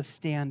 Tim's a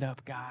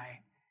stand-up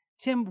guy.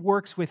 Tim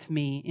works with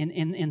me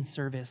in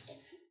service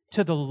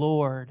to the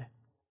Lord.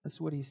 That's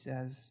what he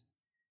says.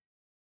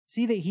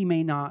 See that he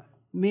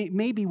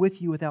may be with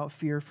you without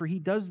fear, for he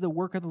does the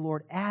work of the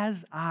Lord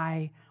as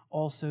I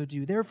also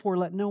do. Therefore,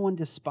 let no one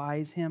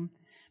despise him,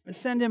 but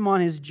send him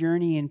on his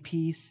journey in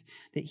peace,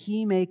 that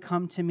he may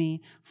come to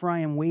me, for I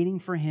am waiting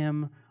for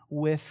him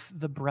with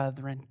the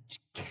brethren.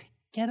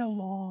 Get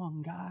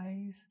along,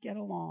 guys. Get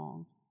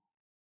along.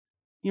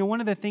 You know,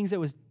 one of the things that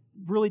was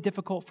really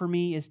difficult for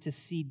me is to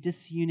see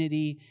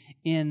disunity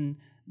in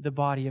the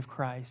body of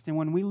Christ. And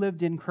when we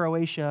lived in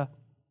Croatia,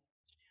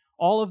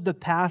 all of the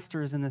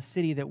pastors in the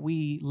city that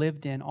we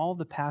lived in, all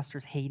the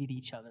pastors hated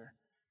each other.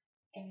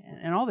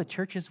 And all the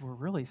churches were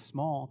really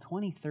small,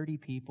 20, 30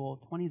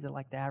 people. 20 is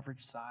like the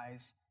average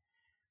size.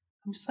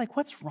 I'm just like,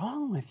 what's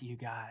wrong with you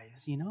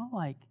guys? You know,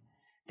 like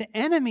the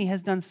enemy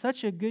has done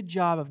such a good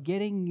job of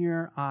getting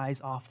your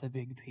eyes off the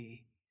big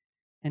P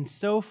and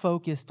so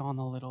focused on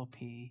the little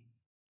p.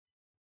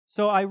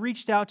 So I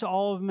reached out to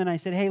all of them and I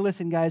said, hey,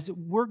 listen, guys,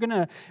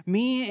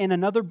 me and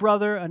another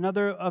brother,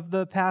 another of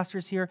the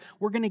pastors here,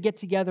 we're going to get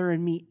together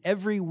and meet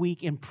every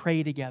week and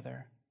pray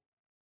together.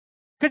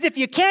 Because if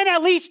you can't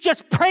at least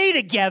just pray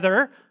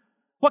together,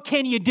 what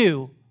can you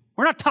do?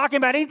 We're not talking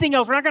about anything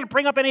else. We're not going to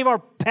bring up any of our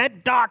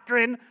pet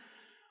doctrine.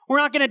 We're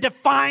not going to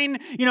define,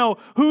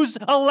 who's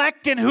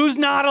elect and who's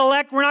not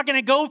elect. We're not going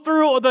to go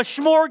through the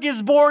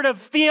smorgasbord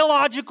of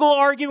theological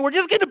argument. We're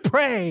just going to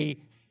pray.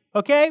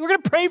 Okay? We're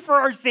going to pray for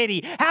our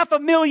city.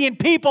 500,000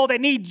 people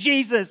that need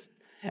Jesus.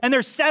 And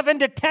there's 7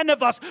 to 10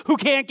 of us who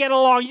can't get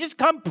along. You just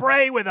come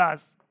pray with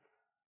us.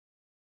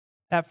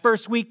 That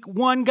first week,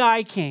 one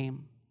guy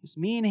came. It was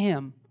me and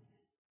him.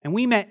 And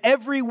we met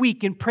every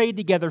week and prayed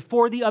together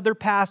for the other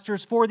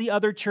pastors, for the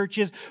other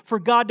churches, for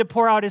God to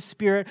pour out His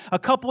Spirit. A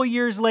couple of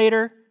years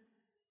later,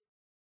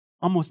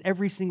 almost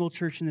every single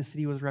church in the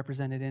city was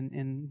represented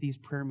in these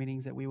prayer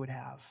meetings that we would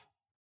have.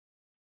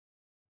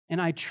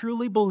 And I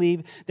truly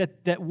believe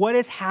that what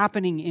is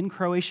happening in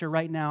Croatia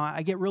right now,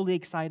 I get really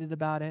excited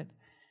about it.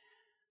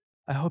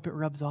 I hope it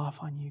rubs off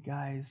on you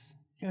guys.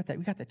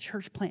 We got the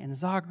church plant in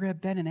Zagreb.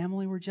 Ben and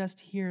Emily were just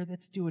here.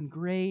 That's doing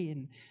great.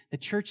 And the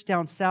church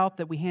down south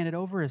that we handed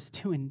over is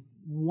doing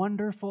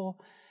wonderful.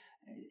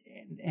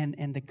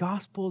 And the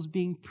gospel is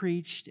being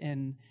preached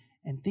and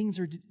things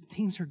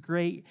are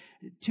great.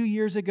 2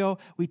 years ago,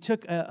 we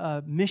took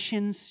a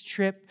missions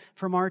trip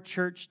from our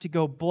church to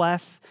go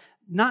bless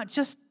not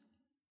just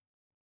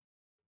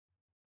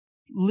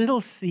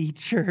Little C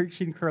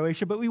church in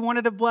Croatia, but we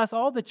wanted to bless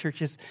all the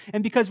churches.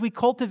 And because we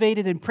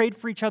cultivated and prayed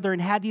for each other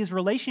and had these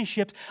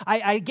relationships,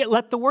 I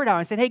let the word out.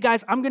 I said, hey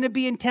guys, I'm going to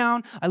be in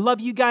town. I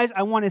love you guys.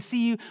 I want to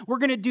see you. We're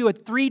going to do a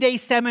 3-day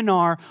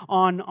seminar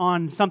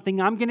on something.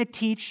 I'm going to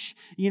teach,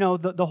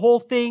 the whole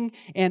thing.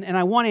 And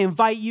I want to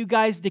invite you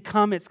guys to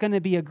come. It's going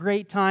to be a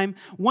great time.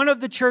 One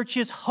of the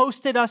churches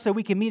hosted us so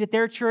we can meet at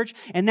their church.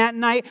 And that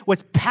night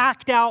was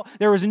packed out.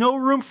 There was no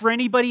room for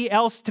anybody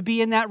else to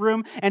be in that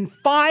room. And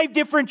 5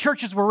 different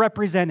churches were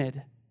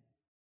represented.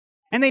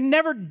 And they'd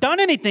never done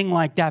anything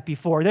like that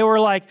before. They were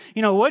like,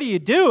 what do you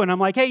do? And I'm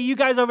like, hey, you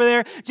guys over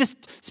there, just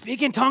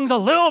speak in tongues a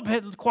little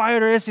bit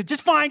quieter. It's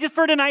just fine, just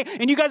for tonight.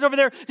 And you guys over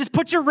there, just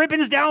put your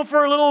ribbons down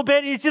for a little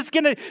bit. It's just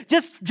going to,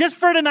 just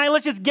for tonight,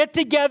 let's just get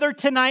together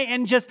tonight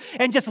and just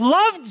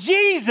love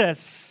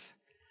Jesus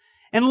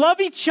and love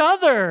each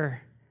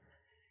other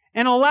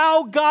and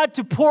allow God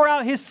to pour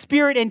out His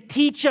Spirit and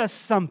teach us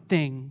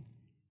something.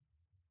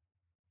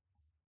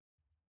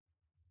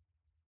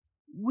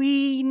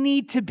 We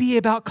need to be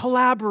about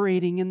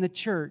collaborating in the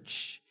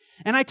church.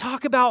 And I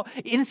talk about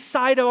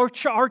inside our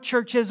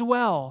church as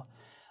well.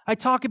 I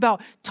talk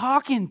about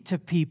talking to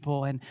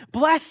people and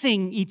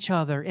blessing each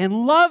other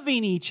and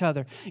loving each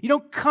other. You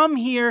don't come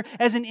here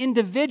as an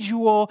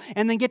individual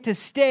and then get to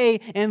stay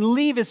and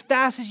leave as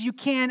fast as you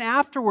can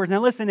afterwards. Now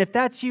listen, if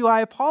that's you,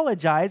 I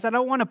apologize. I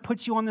don't want to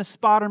put you on the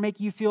spot or make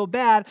you feel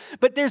bad,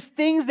 but there's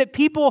things that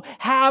people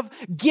have,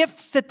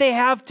 gifts that they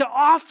have to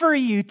offer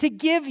you, to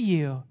give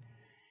you.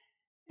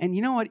 And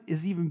you know what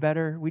is even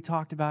better? We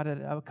talked about it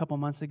a couple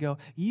months ago.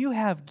 You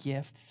have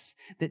gifts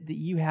that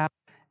you have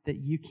that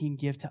you can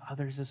give to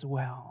others as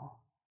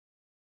well.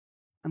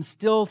 I'm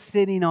still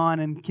sitting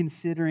on and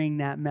considering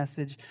that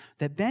message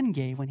that Ben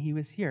gave when he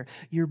was here.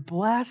 You're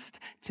blessed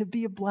to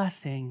be a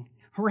blessing.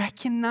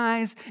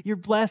 Recognize your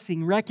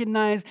blessing.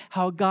 Recognize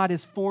how God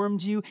has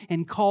formed you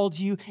and called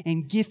you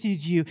and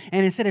gifted you.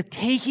 And instead of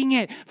taking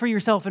it for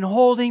yourself and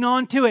holding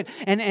on to it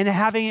and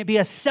having it be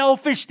a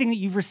selfish thing that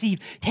you've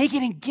received, take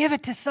it and give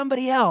it to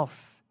somebody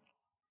else.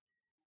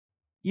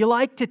 You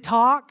like to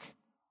talk?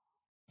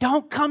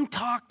 Don't come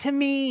talk to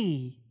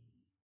me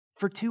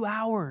for 2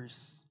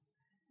 hours.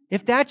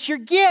 If that's your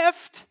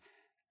gift,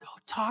 go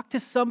talk to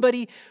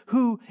somebody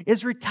who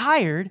is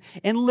retired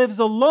and lives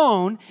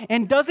alone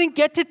and doesn't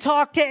get to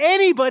talk to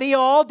anybody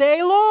all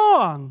day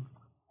long.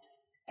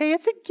 Hey,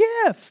 it's a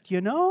gift,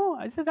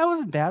 I said that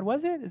wasn't bad,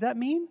 was it? Is that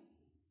mean?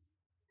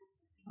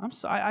 I'm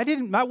sorry.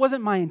 That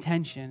wasn't my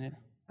intention.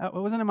 It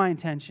wasn't my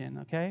intention,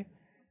 okay?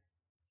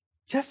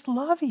 Just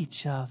love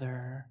each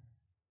other.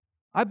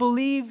 I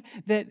believe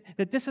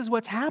that this is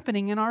what's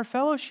happening in our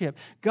fellowship.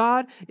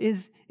 God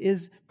is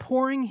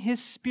pouring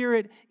His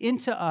Spirit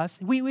into us.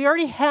 We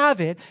already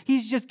have it.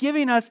 He's just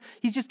given us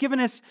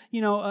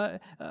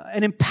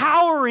an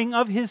empowering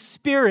of His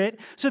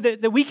Spirit so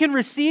that we can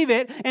receive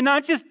it and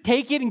not just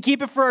take it and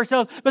keep it for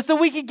ourselves, but so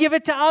we can give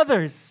it to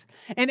others.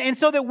 And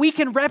so that we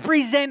can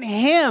represent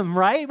Him,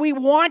 right? We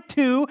want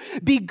to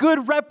be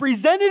good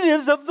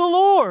representatives of the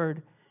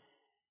Lord.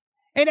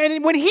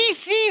 And when He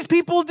sees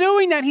people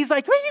doing that, He's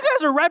like, well, you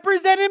guys are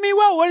representing me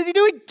well. What does He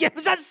do? He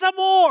gives us some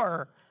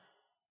more.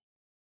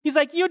 He's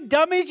like, you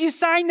dummies, you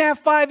signed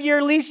that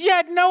 5-year lease. You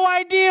had no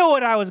idea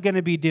what I was going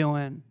to be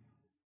doing.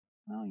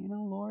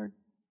 Well, Lord,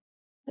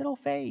 little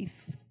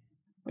faith.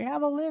 We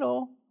have a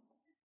little.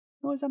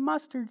 It was a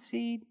mustard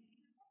seed.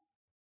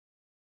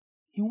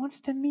 He wants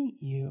to meet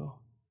you.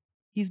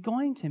 He's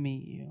going to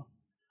meet you.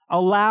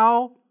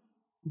 Allow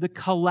the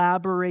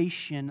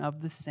collaboration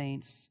of the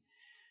saints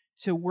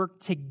to work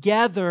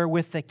together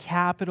with the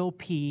capital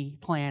P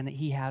plan that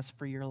He has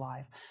for your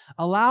life.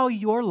 Allow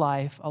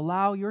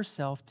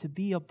yourself to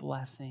be a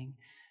blessing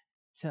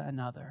to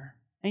another.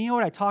 And you know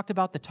what I talked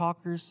about, the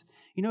talkers?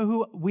 You know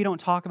who we don't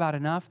talk about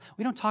enough?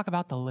 We don't talk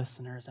about the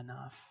listeners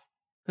enough.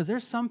 Because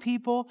there's some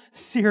people,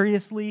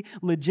 seriously,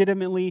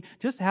 legitimately,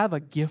 just have a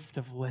gift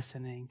of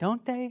listening,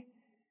 don't they?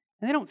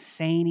 And they don't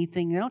say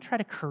anything. They don't try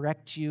to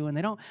correct you,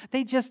 and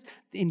they just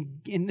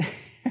in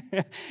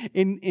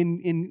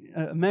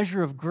a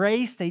measure of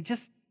grace, they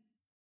just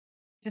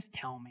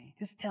tell me.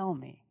 Just tell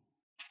me.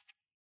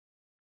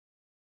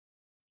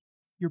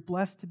 You're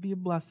blessed to be a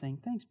blessing.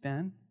 Thanks,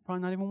 Ben.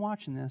 Probably not even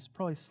watching this.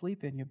 Probably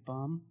sleeping, you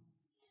bum.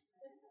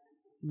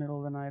 Middle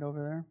of the night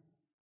over there.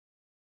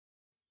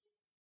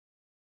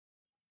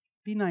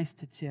 Be nice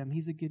to Tim.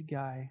 He's a good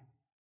guy.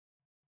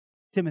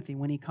 Timothy,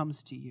 when he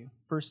comes to you.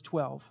 Verse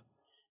 12.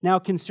 Now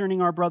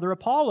concerning our brother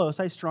Apollos,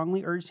 I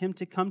strongly urged him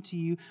to come to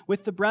you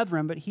with the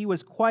brethren, but he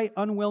was quite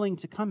unwilling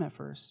to come at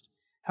first.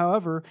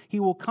 However, he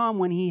will come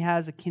when he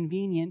has a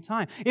convenient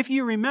time. If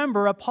you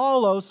remember,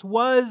 Apollos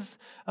was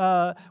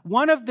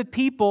one of the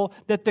people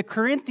that the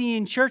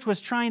Corinthian church was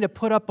trying to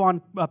put up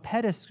on a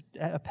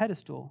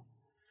pedestal.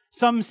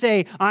 Some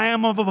say, I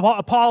am of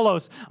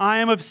Apollos, I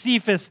am of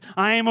Cephas,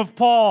 I am of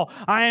Paul,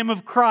 I am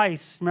of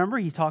Christ. Remember,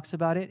 he talks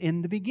about it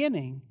in the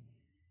beginning.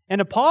 And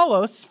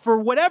Apollos, for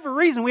whatever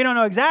reason, we don't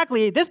know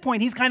exactly, at this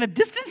point, he's kind of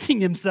distancing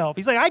himself.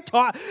 He's like,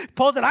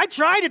 Paul said, I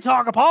tried to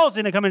talk Apollos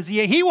into coming and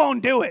see you. He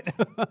won't do it.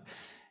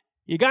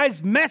 You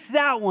guys messed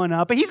that one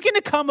up. But he's going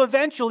to come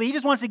eventually. He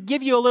just wants to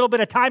give you a little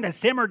bit of time to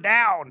simmer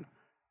down.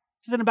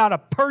 This isn't about a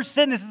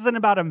person. This isn't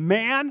about a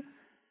man.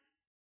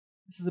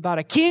 This is about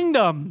a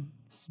kingdom.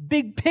 It's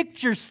big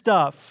picture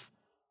stuff.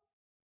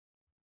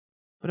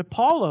 But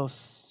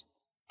Apollos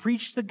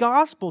preached the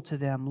gospel to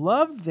them,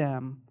 loved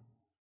them.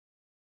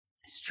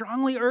 I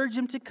strongly urge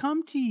him to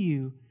come to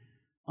you.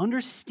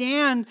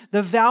 Understand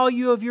the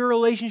value of your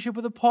relationship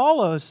with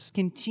Apollos.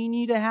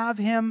 Continue to have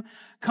him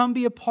come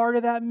be a part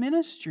of that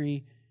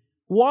ministry.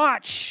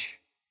 Watch.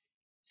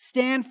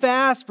 Stand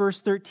fast,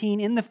 verse 13,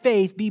 in the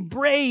faith. Be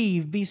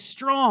brave. Be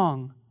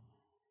strong.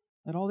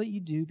 Let all that you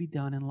do be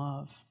done in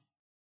love.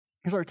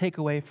 Here's our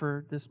takeaway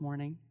for this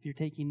morning. If you're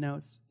taking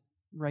notes,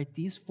 write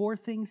these 4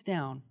 things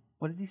down.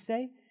 What does he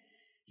say?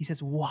 He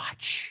says,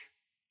 watch.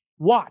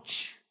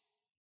 Watch.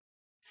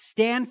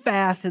 Stand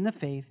fast in the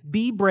faith.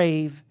 Be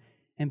brave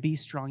and be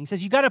strong. He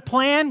says, you got a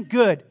plan?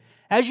 Good.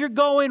 As you're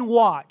going,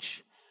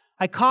 watch.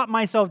 I caught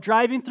myself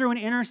driving through an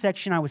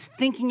intersection. I was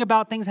thinking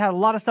about things. I had a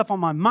lot of stuff on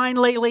my mind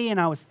lately, and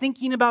I was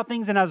thinking about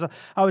things. And as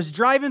I was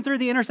driving through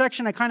the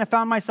intersection, I kind of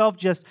found myself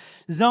just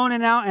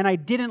zoning out, and I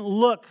didn't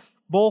look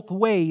both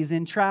ways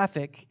in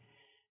traffic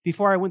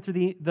before I went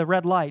through the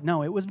red light.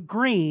 No, it was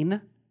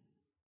green.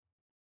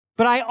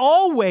 But I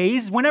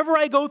always, whenever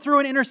I go through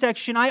an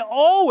intersection,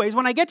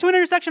 when I get to an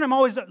intersection, I'm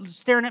always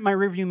staring at my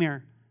rearview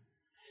mirror.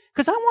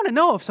 Because I want to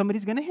know if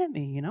somebody's going to hit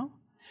me, And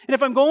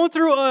if I'm going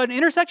through an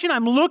intersection,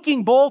 I'm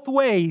looking both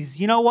ways.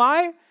 You know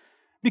why?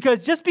 Because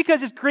just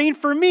because it's green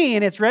for me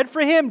and it's red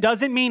for him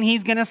doesn't mean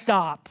he's going to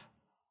stop.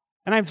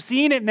 And I've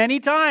seen it many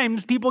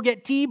times. People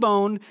get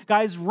T-boned,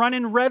 guys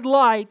running red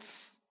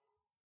lights.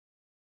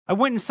 I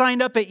went and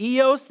signed up at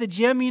EOS, the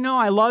gym,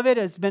 I love it.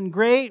 It's been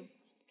great.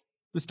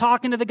 Was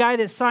talking to the guy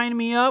that signed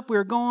me up. We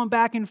were going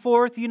back and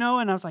forth, and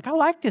I was like, I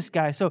like this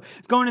guy. So I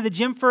was going to the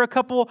gym for a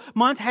couple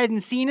months, hadn't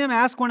seen him.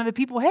 Asked one of the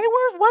people, hey,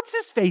 what's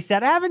his face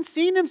at? I haven't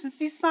seen him since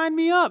he signed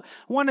me up.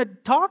 I want to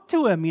talk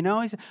to him,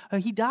 He said,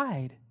 he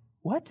died.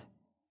 What?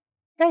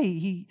 Hey,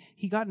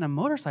 he got in a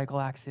motorcycle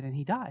accident.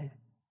 He died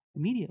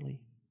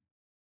immediately.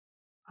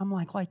 I'm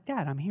like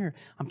that. I'm here.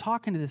 I'm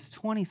talking to this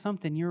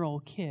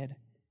 20-something-year-old kid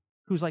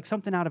who's like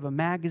something out of a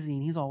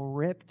magazine. He's all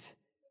ripped,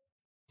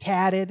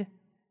 tatted.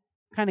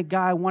 Kind of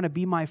guy I want to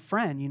be my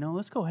friend,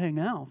 let's go hang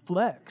out,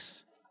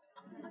 flex.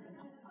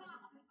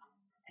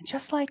 And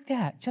just like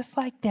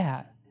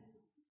that.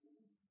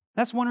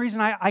 That's one reason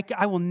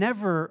I will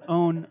never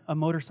own a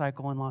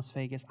motorcycle in Las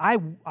Vegas.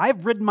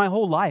 I've ridden my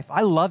whole life.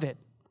 I love it.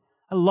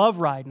 I love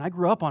riding. I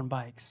grew up on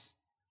bikes.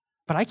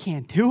 But I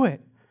can't do it.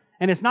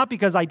 And it's not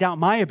because I doubt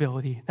my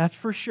ability, that's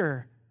for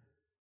sure.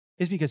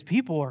 It's because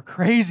people are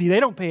crazy. They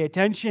don't pay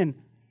attention.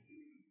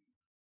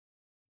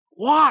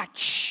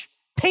 Watch.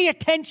 Pay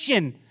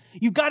attention.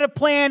 You've got a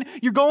plan.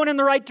 You're going in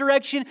the right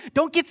direction.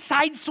 Don't get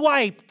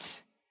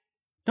sideswiped.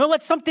 Don't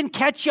let something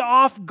catch you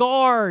off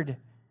guard.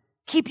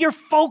 Keep your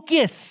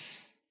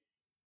focus.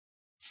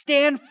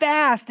 Stand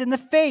fast in the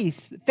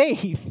faith.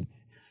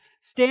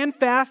 Stand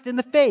fast in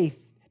the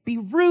faith. Be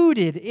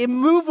rooted,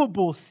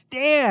 immovable.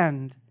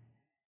 Stand.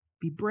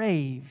 Be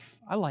brave.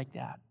 I like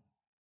that.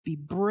 Be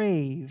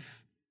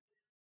brave.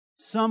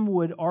 Some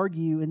would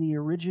argue in the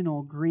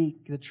original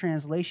Greek, the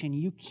translation,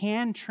 you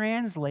can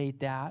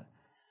translate that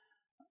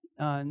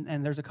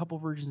and there's a couple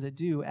versions that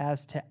do,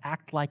 as to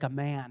act like a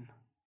man.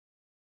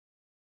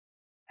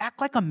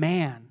 Act like a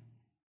man.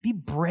 Be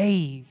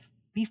brave.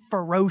 Be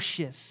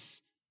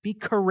ferocious. Be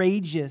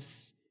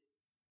courageous.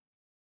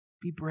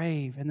 Be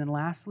brave. And then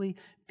lastly,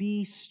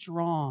 be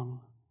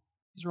strong.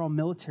 These are all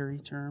military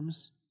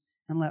terms.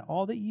 And let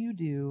all that you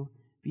do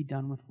be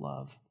done with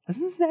love.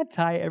 Doesn't that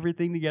tie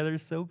everything together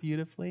so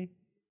beautifully?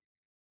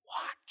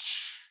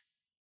 Watch.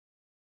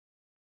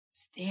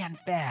 Stand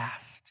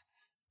fast.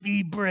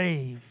 Be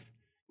brave.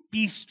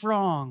 Be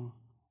strong.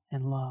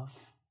 And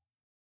love.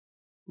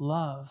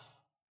 Love,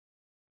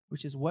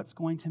 which is what's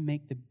going to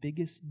make the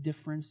biggest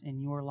difference in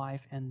your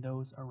life and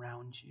those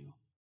around you.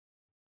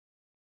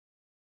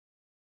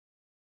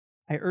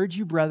 I urge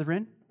you,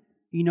 brethren,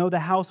 you know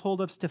the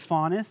household of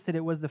Stephanas, that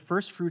it was the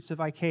first fruits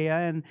of Achaia,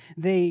 and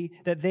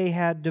that they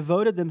had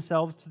devoted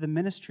themselves to the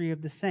ministry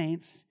of the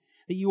saints,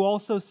 that you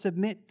also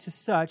submit to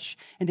such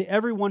and to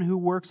everyone who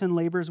works and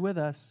labors with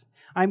us.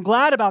 I'm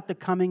glad about the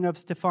coming of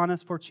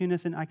Stephanas,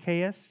 Fortunus, and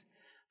Achaeus,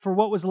 for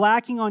what was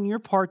lacking on your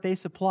part they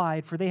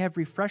supplied, for they have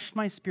refreshed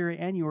my spirit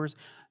and yours.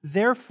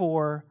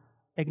 Therefore,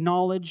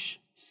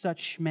 acknowledge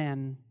such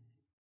men.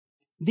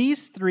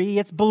 These three,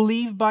 it's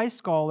believed by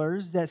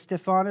scholars that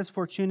Stephanas,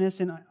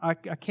 Fortunus, and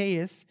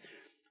Achaeus,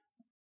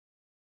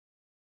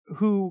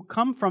 who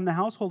come from the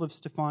household of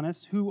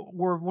Stephanas, who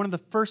were one of the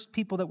first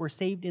people that were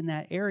saved in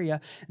that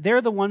area,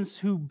 they're the ones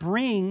who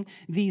bring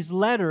these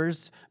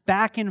letters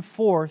back and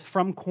forth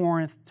from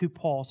Corinth to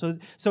Paul. So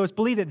it's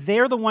believed that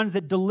they're the ones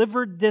that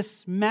delivered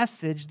this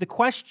message, the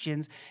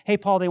questions. Hey,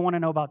 Paul, they want to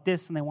know about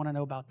this, and they want to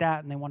know about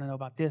that, and they want to know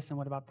about this, and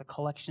what about the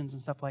collections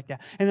and stuff like that.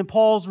 And then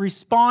Paul's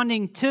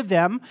responding to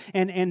them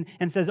and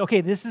says,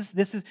 okay, this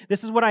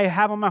is what I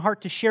have on my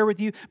heart to share with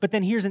you, but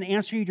then here's an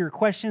answer to your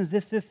questions,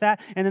 this, that,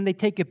 and then they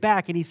take it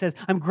back, and he says,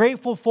 I'm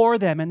grateful for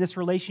them in this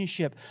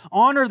relationship.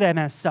 Honor them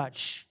as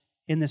such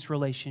in this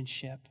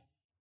relationship.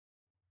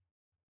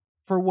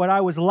 For what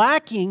I was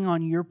lacking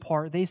on your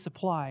part, they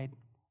supplied.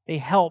 They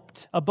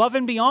helped above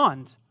and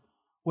beyond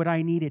what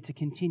I needed to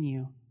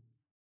continue.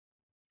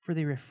 For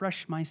they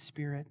refresh my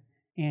spirit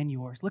and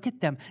yours. Look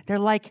at them. They're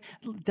like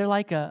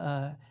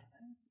a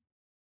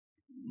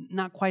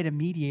not quite a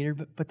mediator,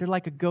 but they're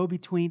like a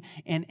go-between.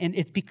 And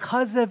it's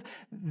because of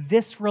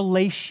this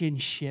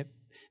relationship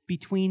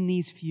between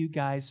these few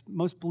guys.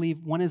 Most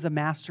believe one is a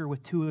master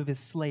with two of his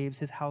slaves,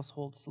 his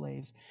household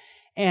slaves.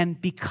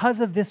 And because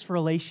of this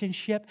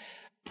relationship,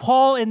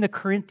 Paul and the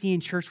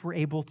Corinthian church were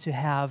able to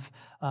have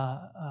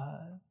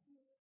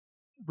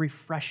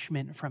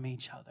refreshment from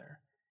each other.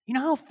 You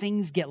know how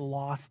things get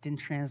lost in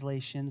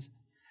translations?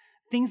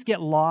 Things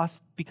get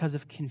lost because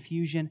of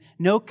confusion.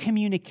 No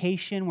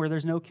communication. Where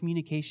there's no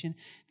communication,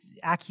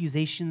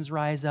 accusations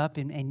rise up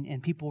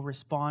and people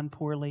respond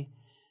poorly.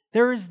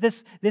 There is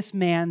this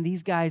man,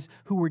 these guys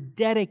who were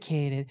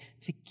dedicated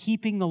to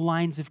keeping the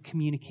lines of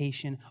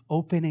communication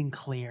open and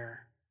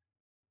clear.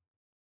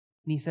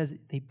 And he says,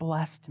 they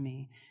blessed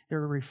me. They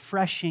were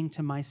refreshing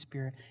to my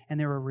spirit, and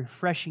they were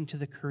refreshing to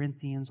the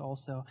Corinthians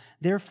also.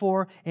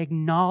 Therefore,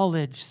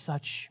 acknowledge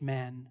such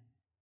men.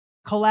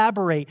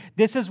 Collaborate.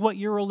 This is what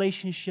your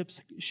relationships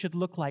should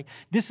look like.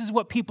 This is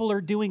what people are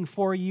doing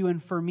for you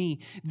and for me.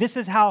 This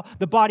is how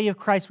the body of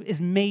Christ is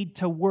made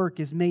to work,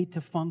 is made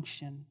to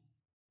function.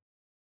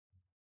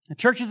 The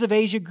churches of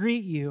Asia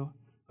greet you.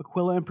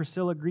 Aquila and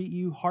Priscilla greet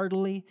you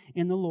heartily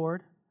in the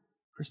Lord.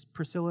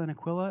 Priscilla and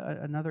Aquila,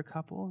 another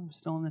couple,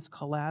 still in this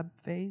collab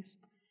phase.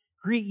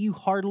 Greet you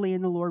heartily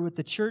in the Lord with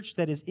the church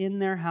that is in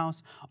their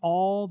house.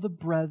 All the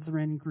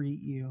brethren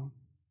greet you.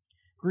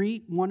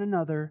 Greet one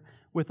another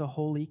with a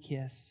holy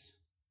kiss.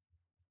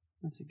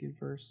 That's a good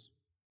verse.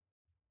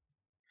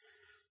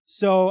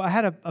 So I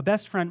had a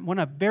best friend,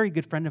 a very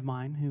good friend of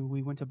mine, who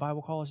we went to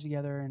Bible college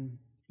together, and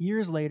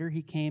years later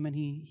he came and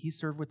he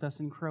served with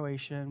us in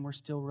Croatia, and we're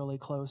still really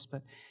close,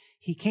 but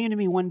he came to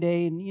me one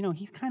day, and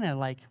he's kind of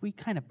like, we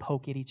kind of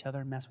poke at each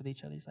other and mess with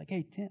each other. He's like,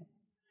 hey, Tim,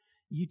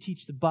 you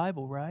teach the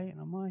Bible, right? And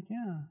I'm like,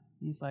 yeah.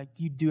 He's like,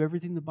 do you do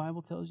everything the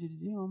Bible tells you to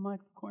do? I'm like,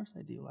 of course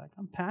I do. Like,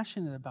 I'm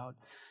passionate about,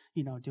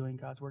 doing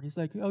God's word. He's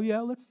like, oh yeah,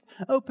 let's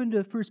open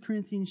to 1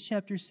 Corinthians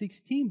chapter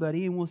 16,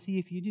 buddy, and we'll see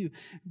if you do.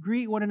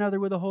 Greet one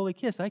another with a holy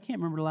kiss. I can't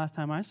remember the last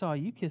time I saw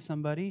you kiss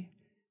somebody.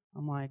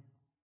 I'm like,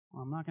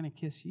 well, I'm not going to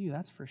kiss you,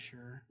 that's for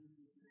sure.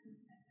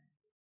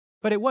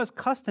 But it was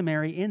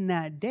customary in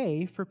that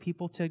day for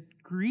people to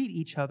greet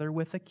each other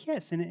with a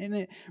kiss. And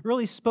it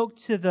really spoke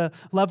to the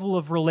level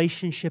of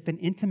relationship and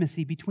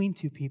intimacy between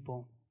two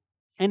people.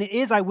 And it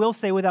is, I will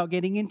say without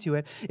getting into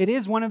it, it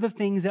is one of the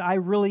things that I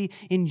really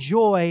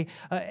enjoy,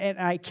 and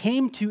I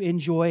came to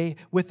enjoy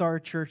with our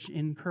church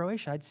in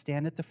Croatia. I'd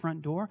stand at the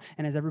front door,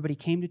 and as everybody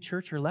came to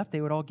church or left, they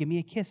would all give me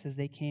a kiss as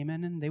they came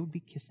in, and they would be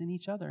kissing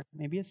each other.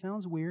 Maybe it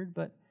sounds weird,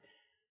 but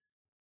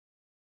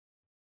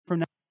from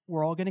now on,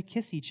 we're all going to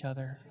kiss each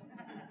other.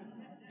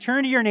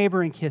 Turn to your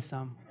neighbor and kiss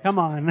them. Come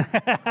on.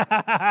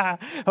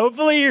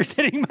 Hopefully you're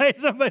sitting by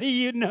somebody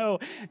you know.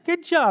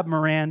 Good job,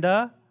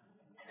 Miranda.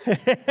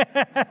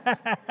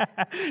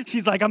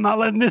 She's like, I'm not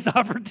letting this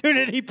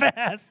opportunity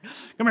pass.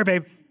 Come here,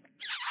 babe.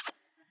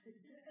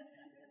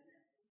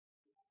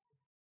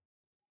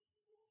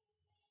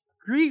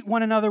 Greet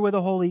one another with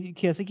a holy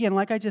kiss. Again,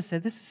 like I just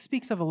said, this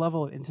speaks of a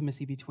level of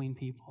intimacy between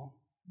people.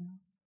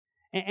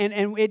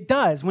 And it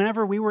does.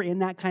 Whenever we were in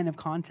that kind of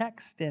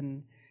context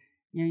and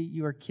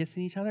you were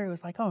kissing each other, it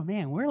was like, oh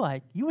man, we're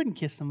like, you wouldn't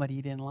kiss somebody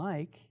you didn't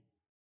like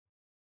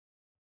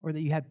or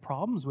that you had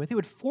problems with. It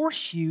would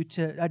force you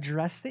to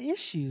address the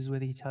issues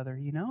with each other,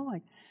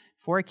 like,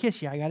 before I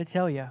kiss you, I got to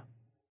tell you,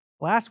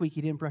 last week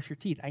you didn't brush your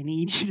teeth. I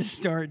need you to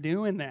start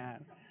doing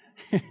that.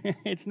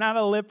 It's not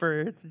a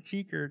lipper, it's a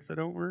cheeker, so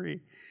don't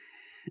worry.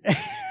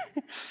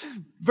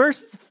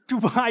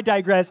 I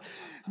digress.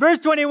 Verse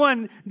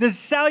 21, the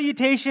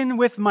salutation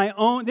with my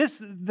own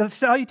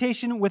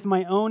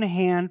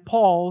hand,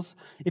 Paul's.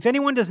 If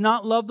anyone does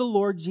not love the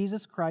Lord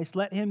Jesus Christ,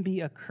 let him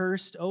be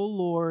accursed. O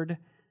Lord,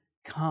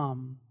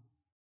 come.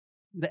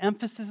 The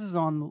emphasis is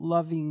on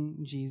loving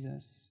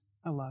Jesus.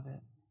 I love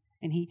it.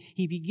 And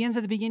he begins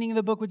at the beginning of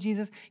the book with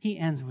Jesus. He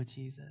ends with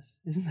Jesus.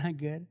 Isn't that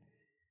good?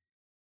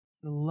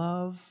 So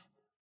love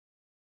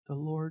the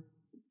Lord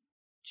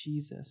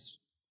Jesus.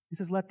 He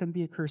says, let them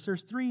be accursed.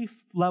 There's 3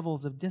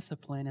 levels of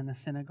discipline in the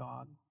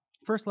synagogue.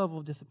 First level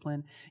of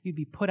discipline, you'd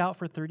be put out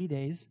for 30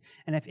 days.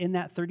 And if in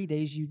that 30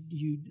 days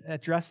you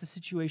address the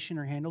situation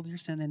or handled your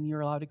sin, then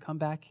you're allowed to come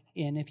back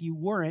in. If you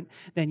weren't,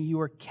 then you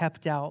were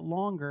kept out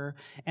longer.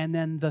 And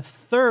then the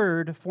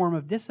third form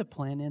of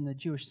discipline in the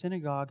Jewish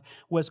synagogue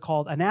was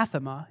called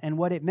anathema. And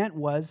what it meant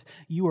was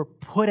you were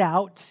put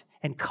out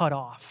and cut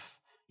off.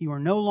 You are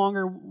no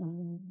longer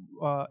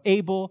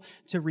able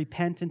to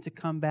repent and to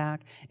come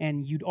back.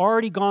 And you'd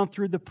already gone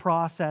through the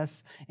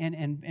process.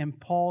 And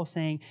Paul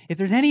saying, if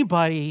there's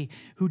anybody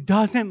who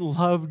doesn't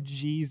love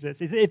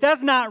Jesus, if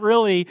that's not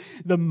really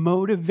the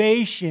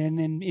motivation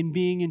in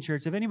being in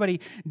church, if anybody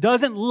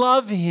doesn't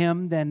love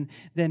him, then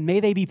may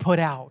they be put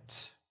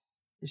out.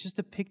 It's just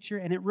a picture,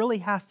 and it really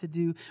has to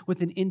do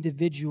with an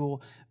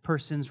individual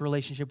person's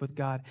relationship with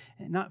God,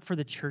 and not for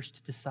the church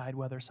to decide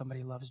whether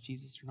somebody loves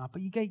Jesus or not.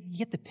 But you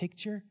get the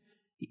picture?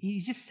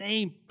 He's just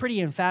saying pretty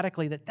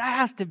emphatically that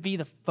has to be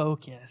the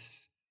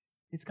focus.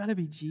 It's got to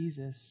be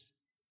Jesus.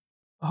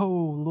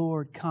 Oh,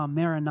 Lord, come.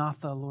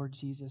 Maranatha, Lord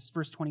Jesus.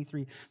 Verse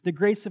 23, the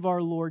grace of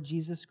our Lord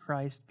Jesus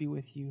Christ be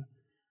with you.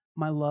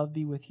 My love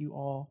be with you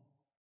all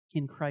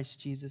in Christ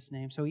Jesus'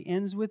 name. So he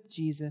ends with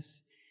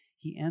Jesus,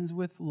 he ends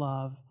with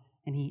love,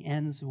 and he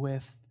ends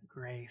with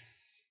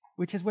grace,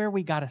 which is where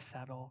we got to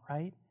settle,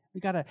 right? We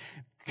got to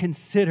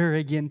consider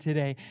again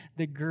today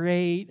the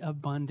great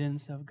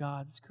abundance of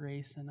God's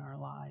grace in our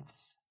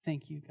lives.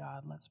 Thank you,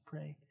 God. Let's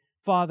pray.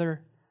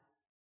 Father,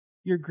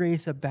 your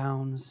grace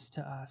abounds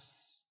to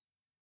us.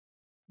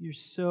 You're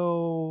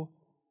so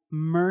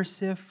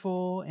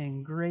merciful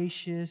and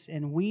gracious.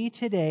 And we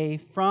today,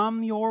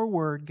 from your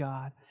word,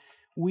 God,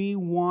 we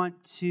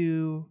want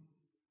to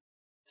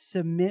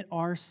submit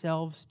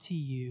ourselves to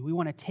you. We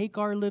want to take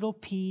our little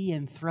P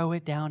and throw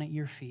it down at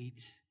your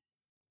feet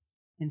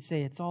and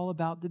say, it's all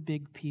about the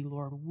big P,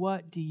 Lord.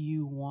 What do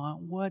you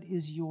want? What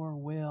is your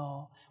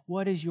will?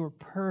 What is your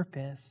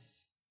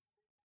purpose?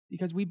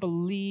 Because we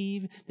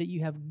believe that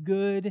you have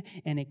good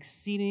and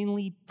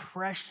exceedingly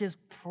precious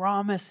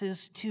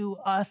promises to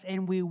us,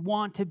 and we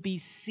want to be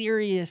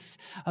serious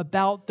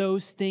about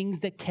those things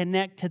that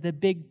connect to the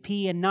big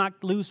P and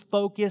not lose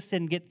focus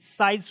and get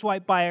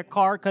sideswiped by a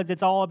car because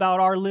it's all about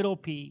our little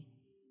P.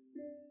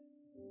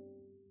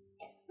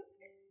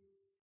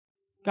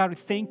 God, we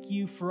thank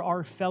you for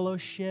our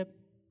fellowship,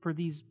 for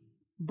these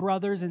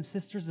brothers and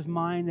sisters of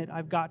mine that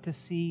I've got to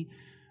see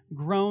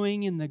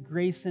growing in the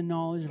grace and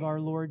knowledge of our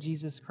Lord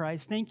Jesus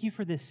Christ. Thank you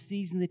for this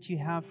season that you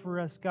have for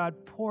us,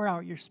 God. Pour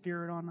out your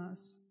Spirit on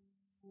us.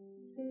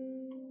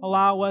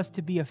 Allow us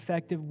to be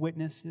effective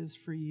witnesses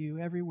for you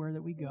everywhere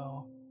that we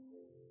go.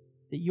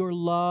 That your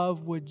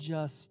love would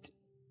just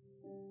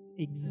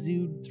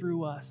exude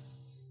through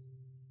us.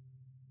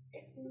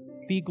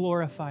 Be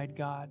glorified,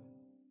 God.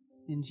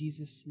 In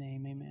Jesus'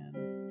 name,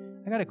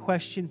 amen. I got a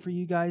question for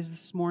you guys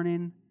this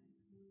morning.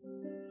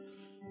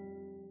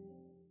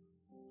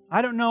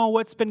 I don't know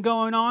what's been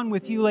going on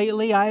with you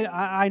lately.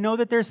 I know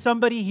that there's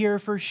somebody here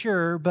for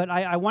sure, but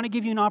I want to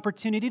give you an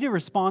opportunity to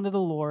respond to the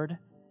Lord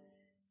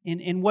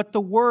in what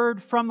the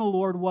word from the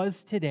Lord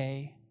was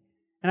today.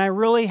 And I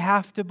really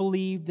have to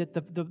believe that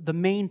the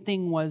main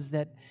thing was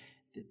that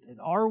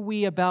are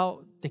we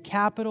about the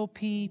capital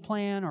P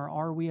plan or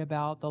are we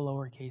about the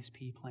lowercase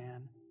p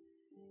plan?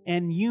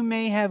 And you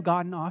may have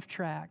gotten off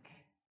track.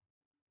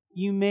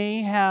 You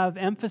may have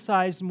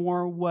emphasized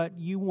more what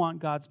you want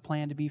God's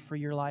plan to be for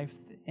your life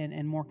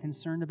and more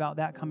concerned about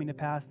that coming to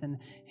pass than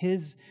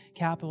His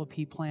capital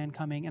P plan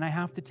coming. And I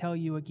have to tell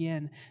you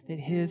again that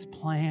His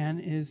plan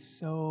is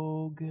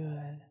so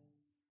good.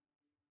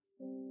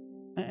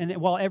 And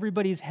while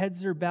everybody's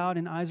heads are bowed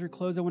and eyes are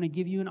closed, I want to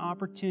give you an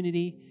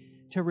opportunity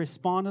to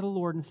respond to the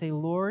Lord and say,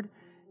 Lord,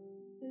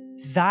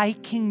 Thy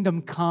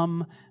kingdom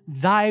come,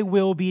 Thy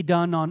will be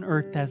done on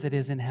earth as it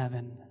is in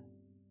heaven.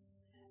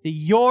 That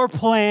your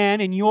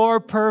plan and your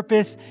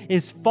purpose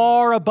is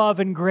far above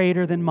and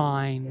greater than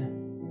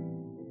mine.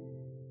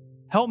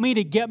 Help me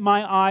to get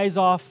my eyes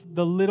off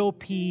the little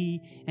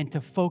p and to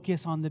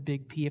focus on the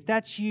big P. If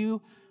that's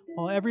you,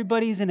 while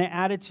everybody's in an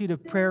attitude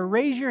of prayer,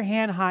 raise your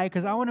hand high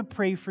because I want to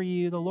pray for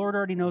you. The Lord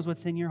already knows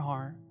what's in your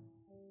heart.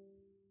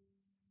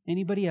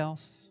 Anybody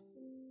else?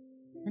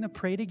 We're going to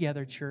pray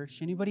together, church.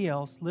 Anybody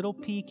else? Little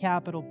p,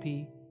 capital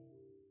P.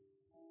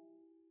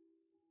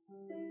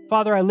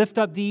 Father, I lift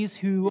up these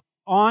who are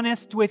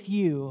honest with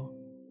you,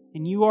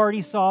 and you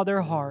already saw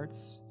their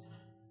hearts.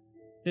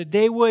 That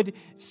they would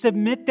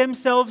submit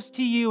themselves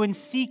to you and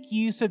seek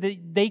you so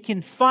that they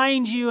can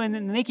find you and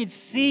then they can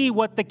see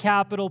what the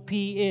capital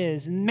P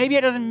is. And maybe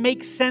it doesn't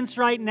make sense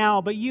right now,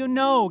 but you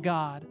know,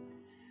 God.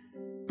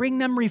 Bring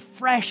them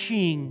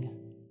refreshing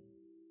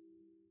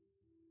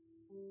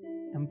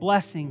and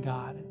blessing,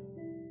 God,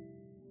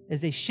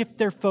 as they shift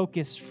their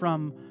focus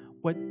from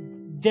what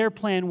their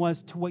plan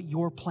was to what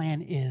your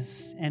plan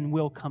is and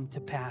will come to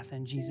pass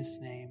in Jesus'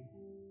 name.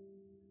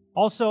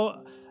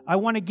 Also, I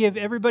want to give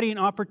everybody an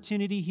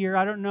opportunity here.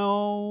 I don't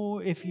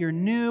know if you're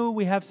new.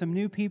 We have some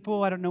new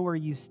people. I don't know where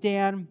you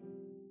stand.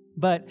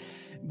 But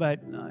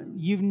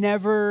you've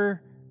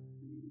never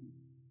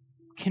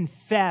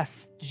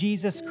confessed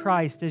Jesus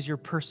Christ as your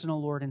personal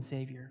Lord and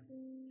Savior.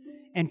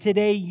 And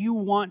today you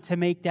want to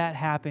make that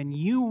happen.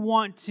 You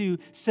want to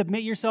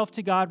submit yourself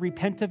to God,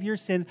 repent of your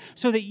sins,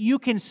 so that you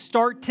can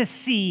start to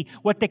see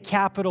what the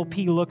capital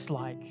P looks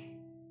like.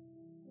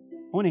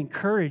 I want to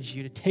encourage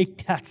you to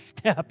take that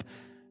step.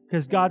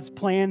 because God's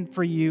plan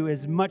for you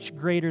is much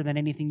greater than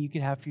anything you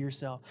could have for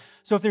yourself.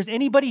 So if there's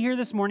anybody here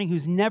this morning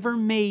who's never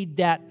made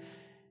that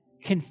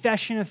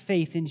confession of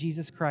faith in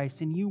Jesus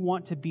Christ, and you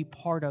want to be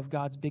part of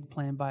God's big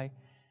plan by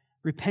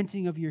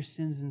repenting of your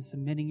sins and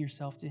submitting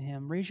yourself to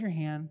Him, raise your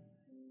hand.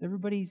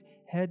 Everybody's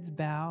heads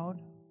bowed.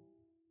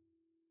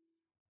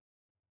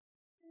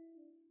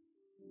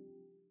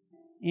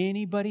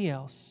 Anybody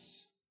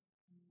else?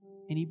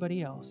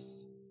 Anybody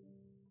else?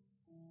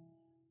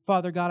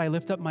 Father God, I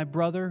lift up my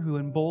brother who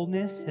in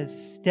boldness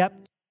has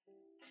stepped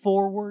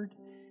forward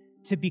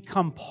to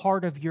become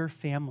part of your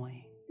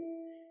family.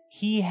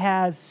 He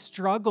has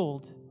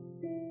struggled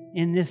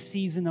in this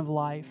season of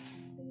life,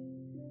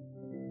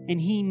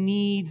 and he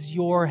needs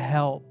your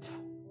help.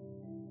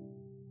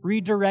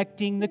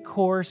 Redirecting the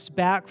course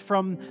back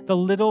from the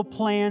little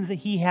plans that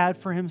he had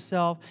for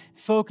himself,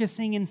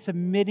 focusing and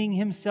submitting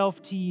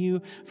himself to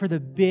you for the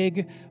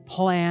big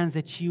plans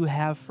that you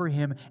have for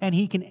him. And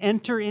he can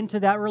enter into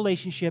that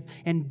relationship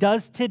and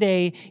does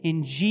today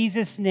in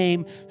Jesus'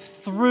 name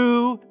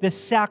through the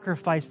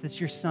sacrifice that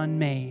your Son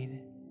made.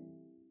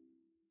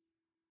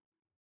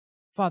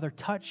 Father,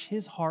 touch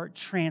his heart,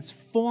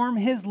 transform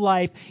his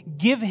life,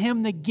 give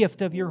him the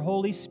gift of your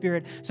Holy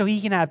Spirit so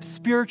he can have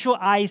spiritual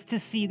eyes to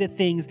see the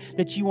things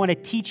that you want to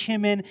teach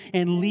him in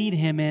and lead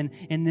him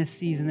in this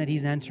season that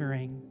he's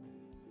entering.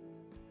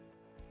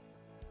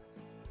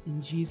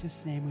 In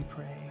Jesus' name we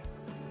pray.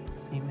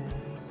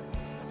 Amen.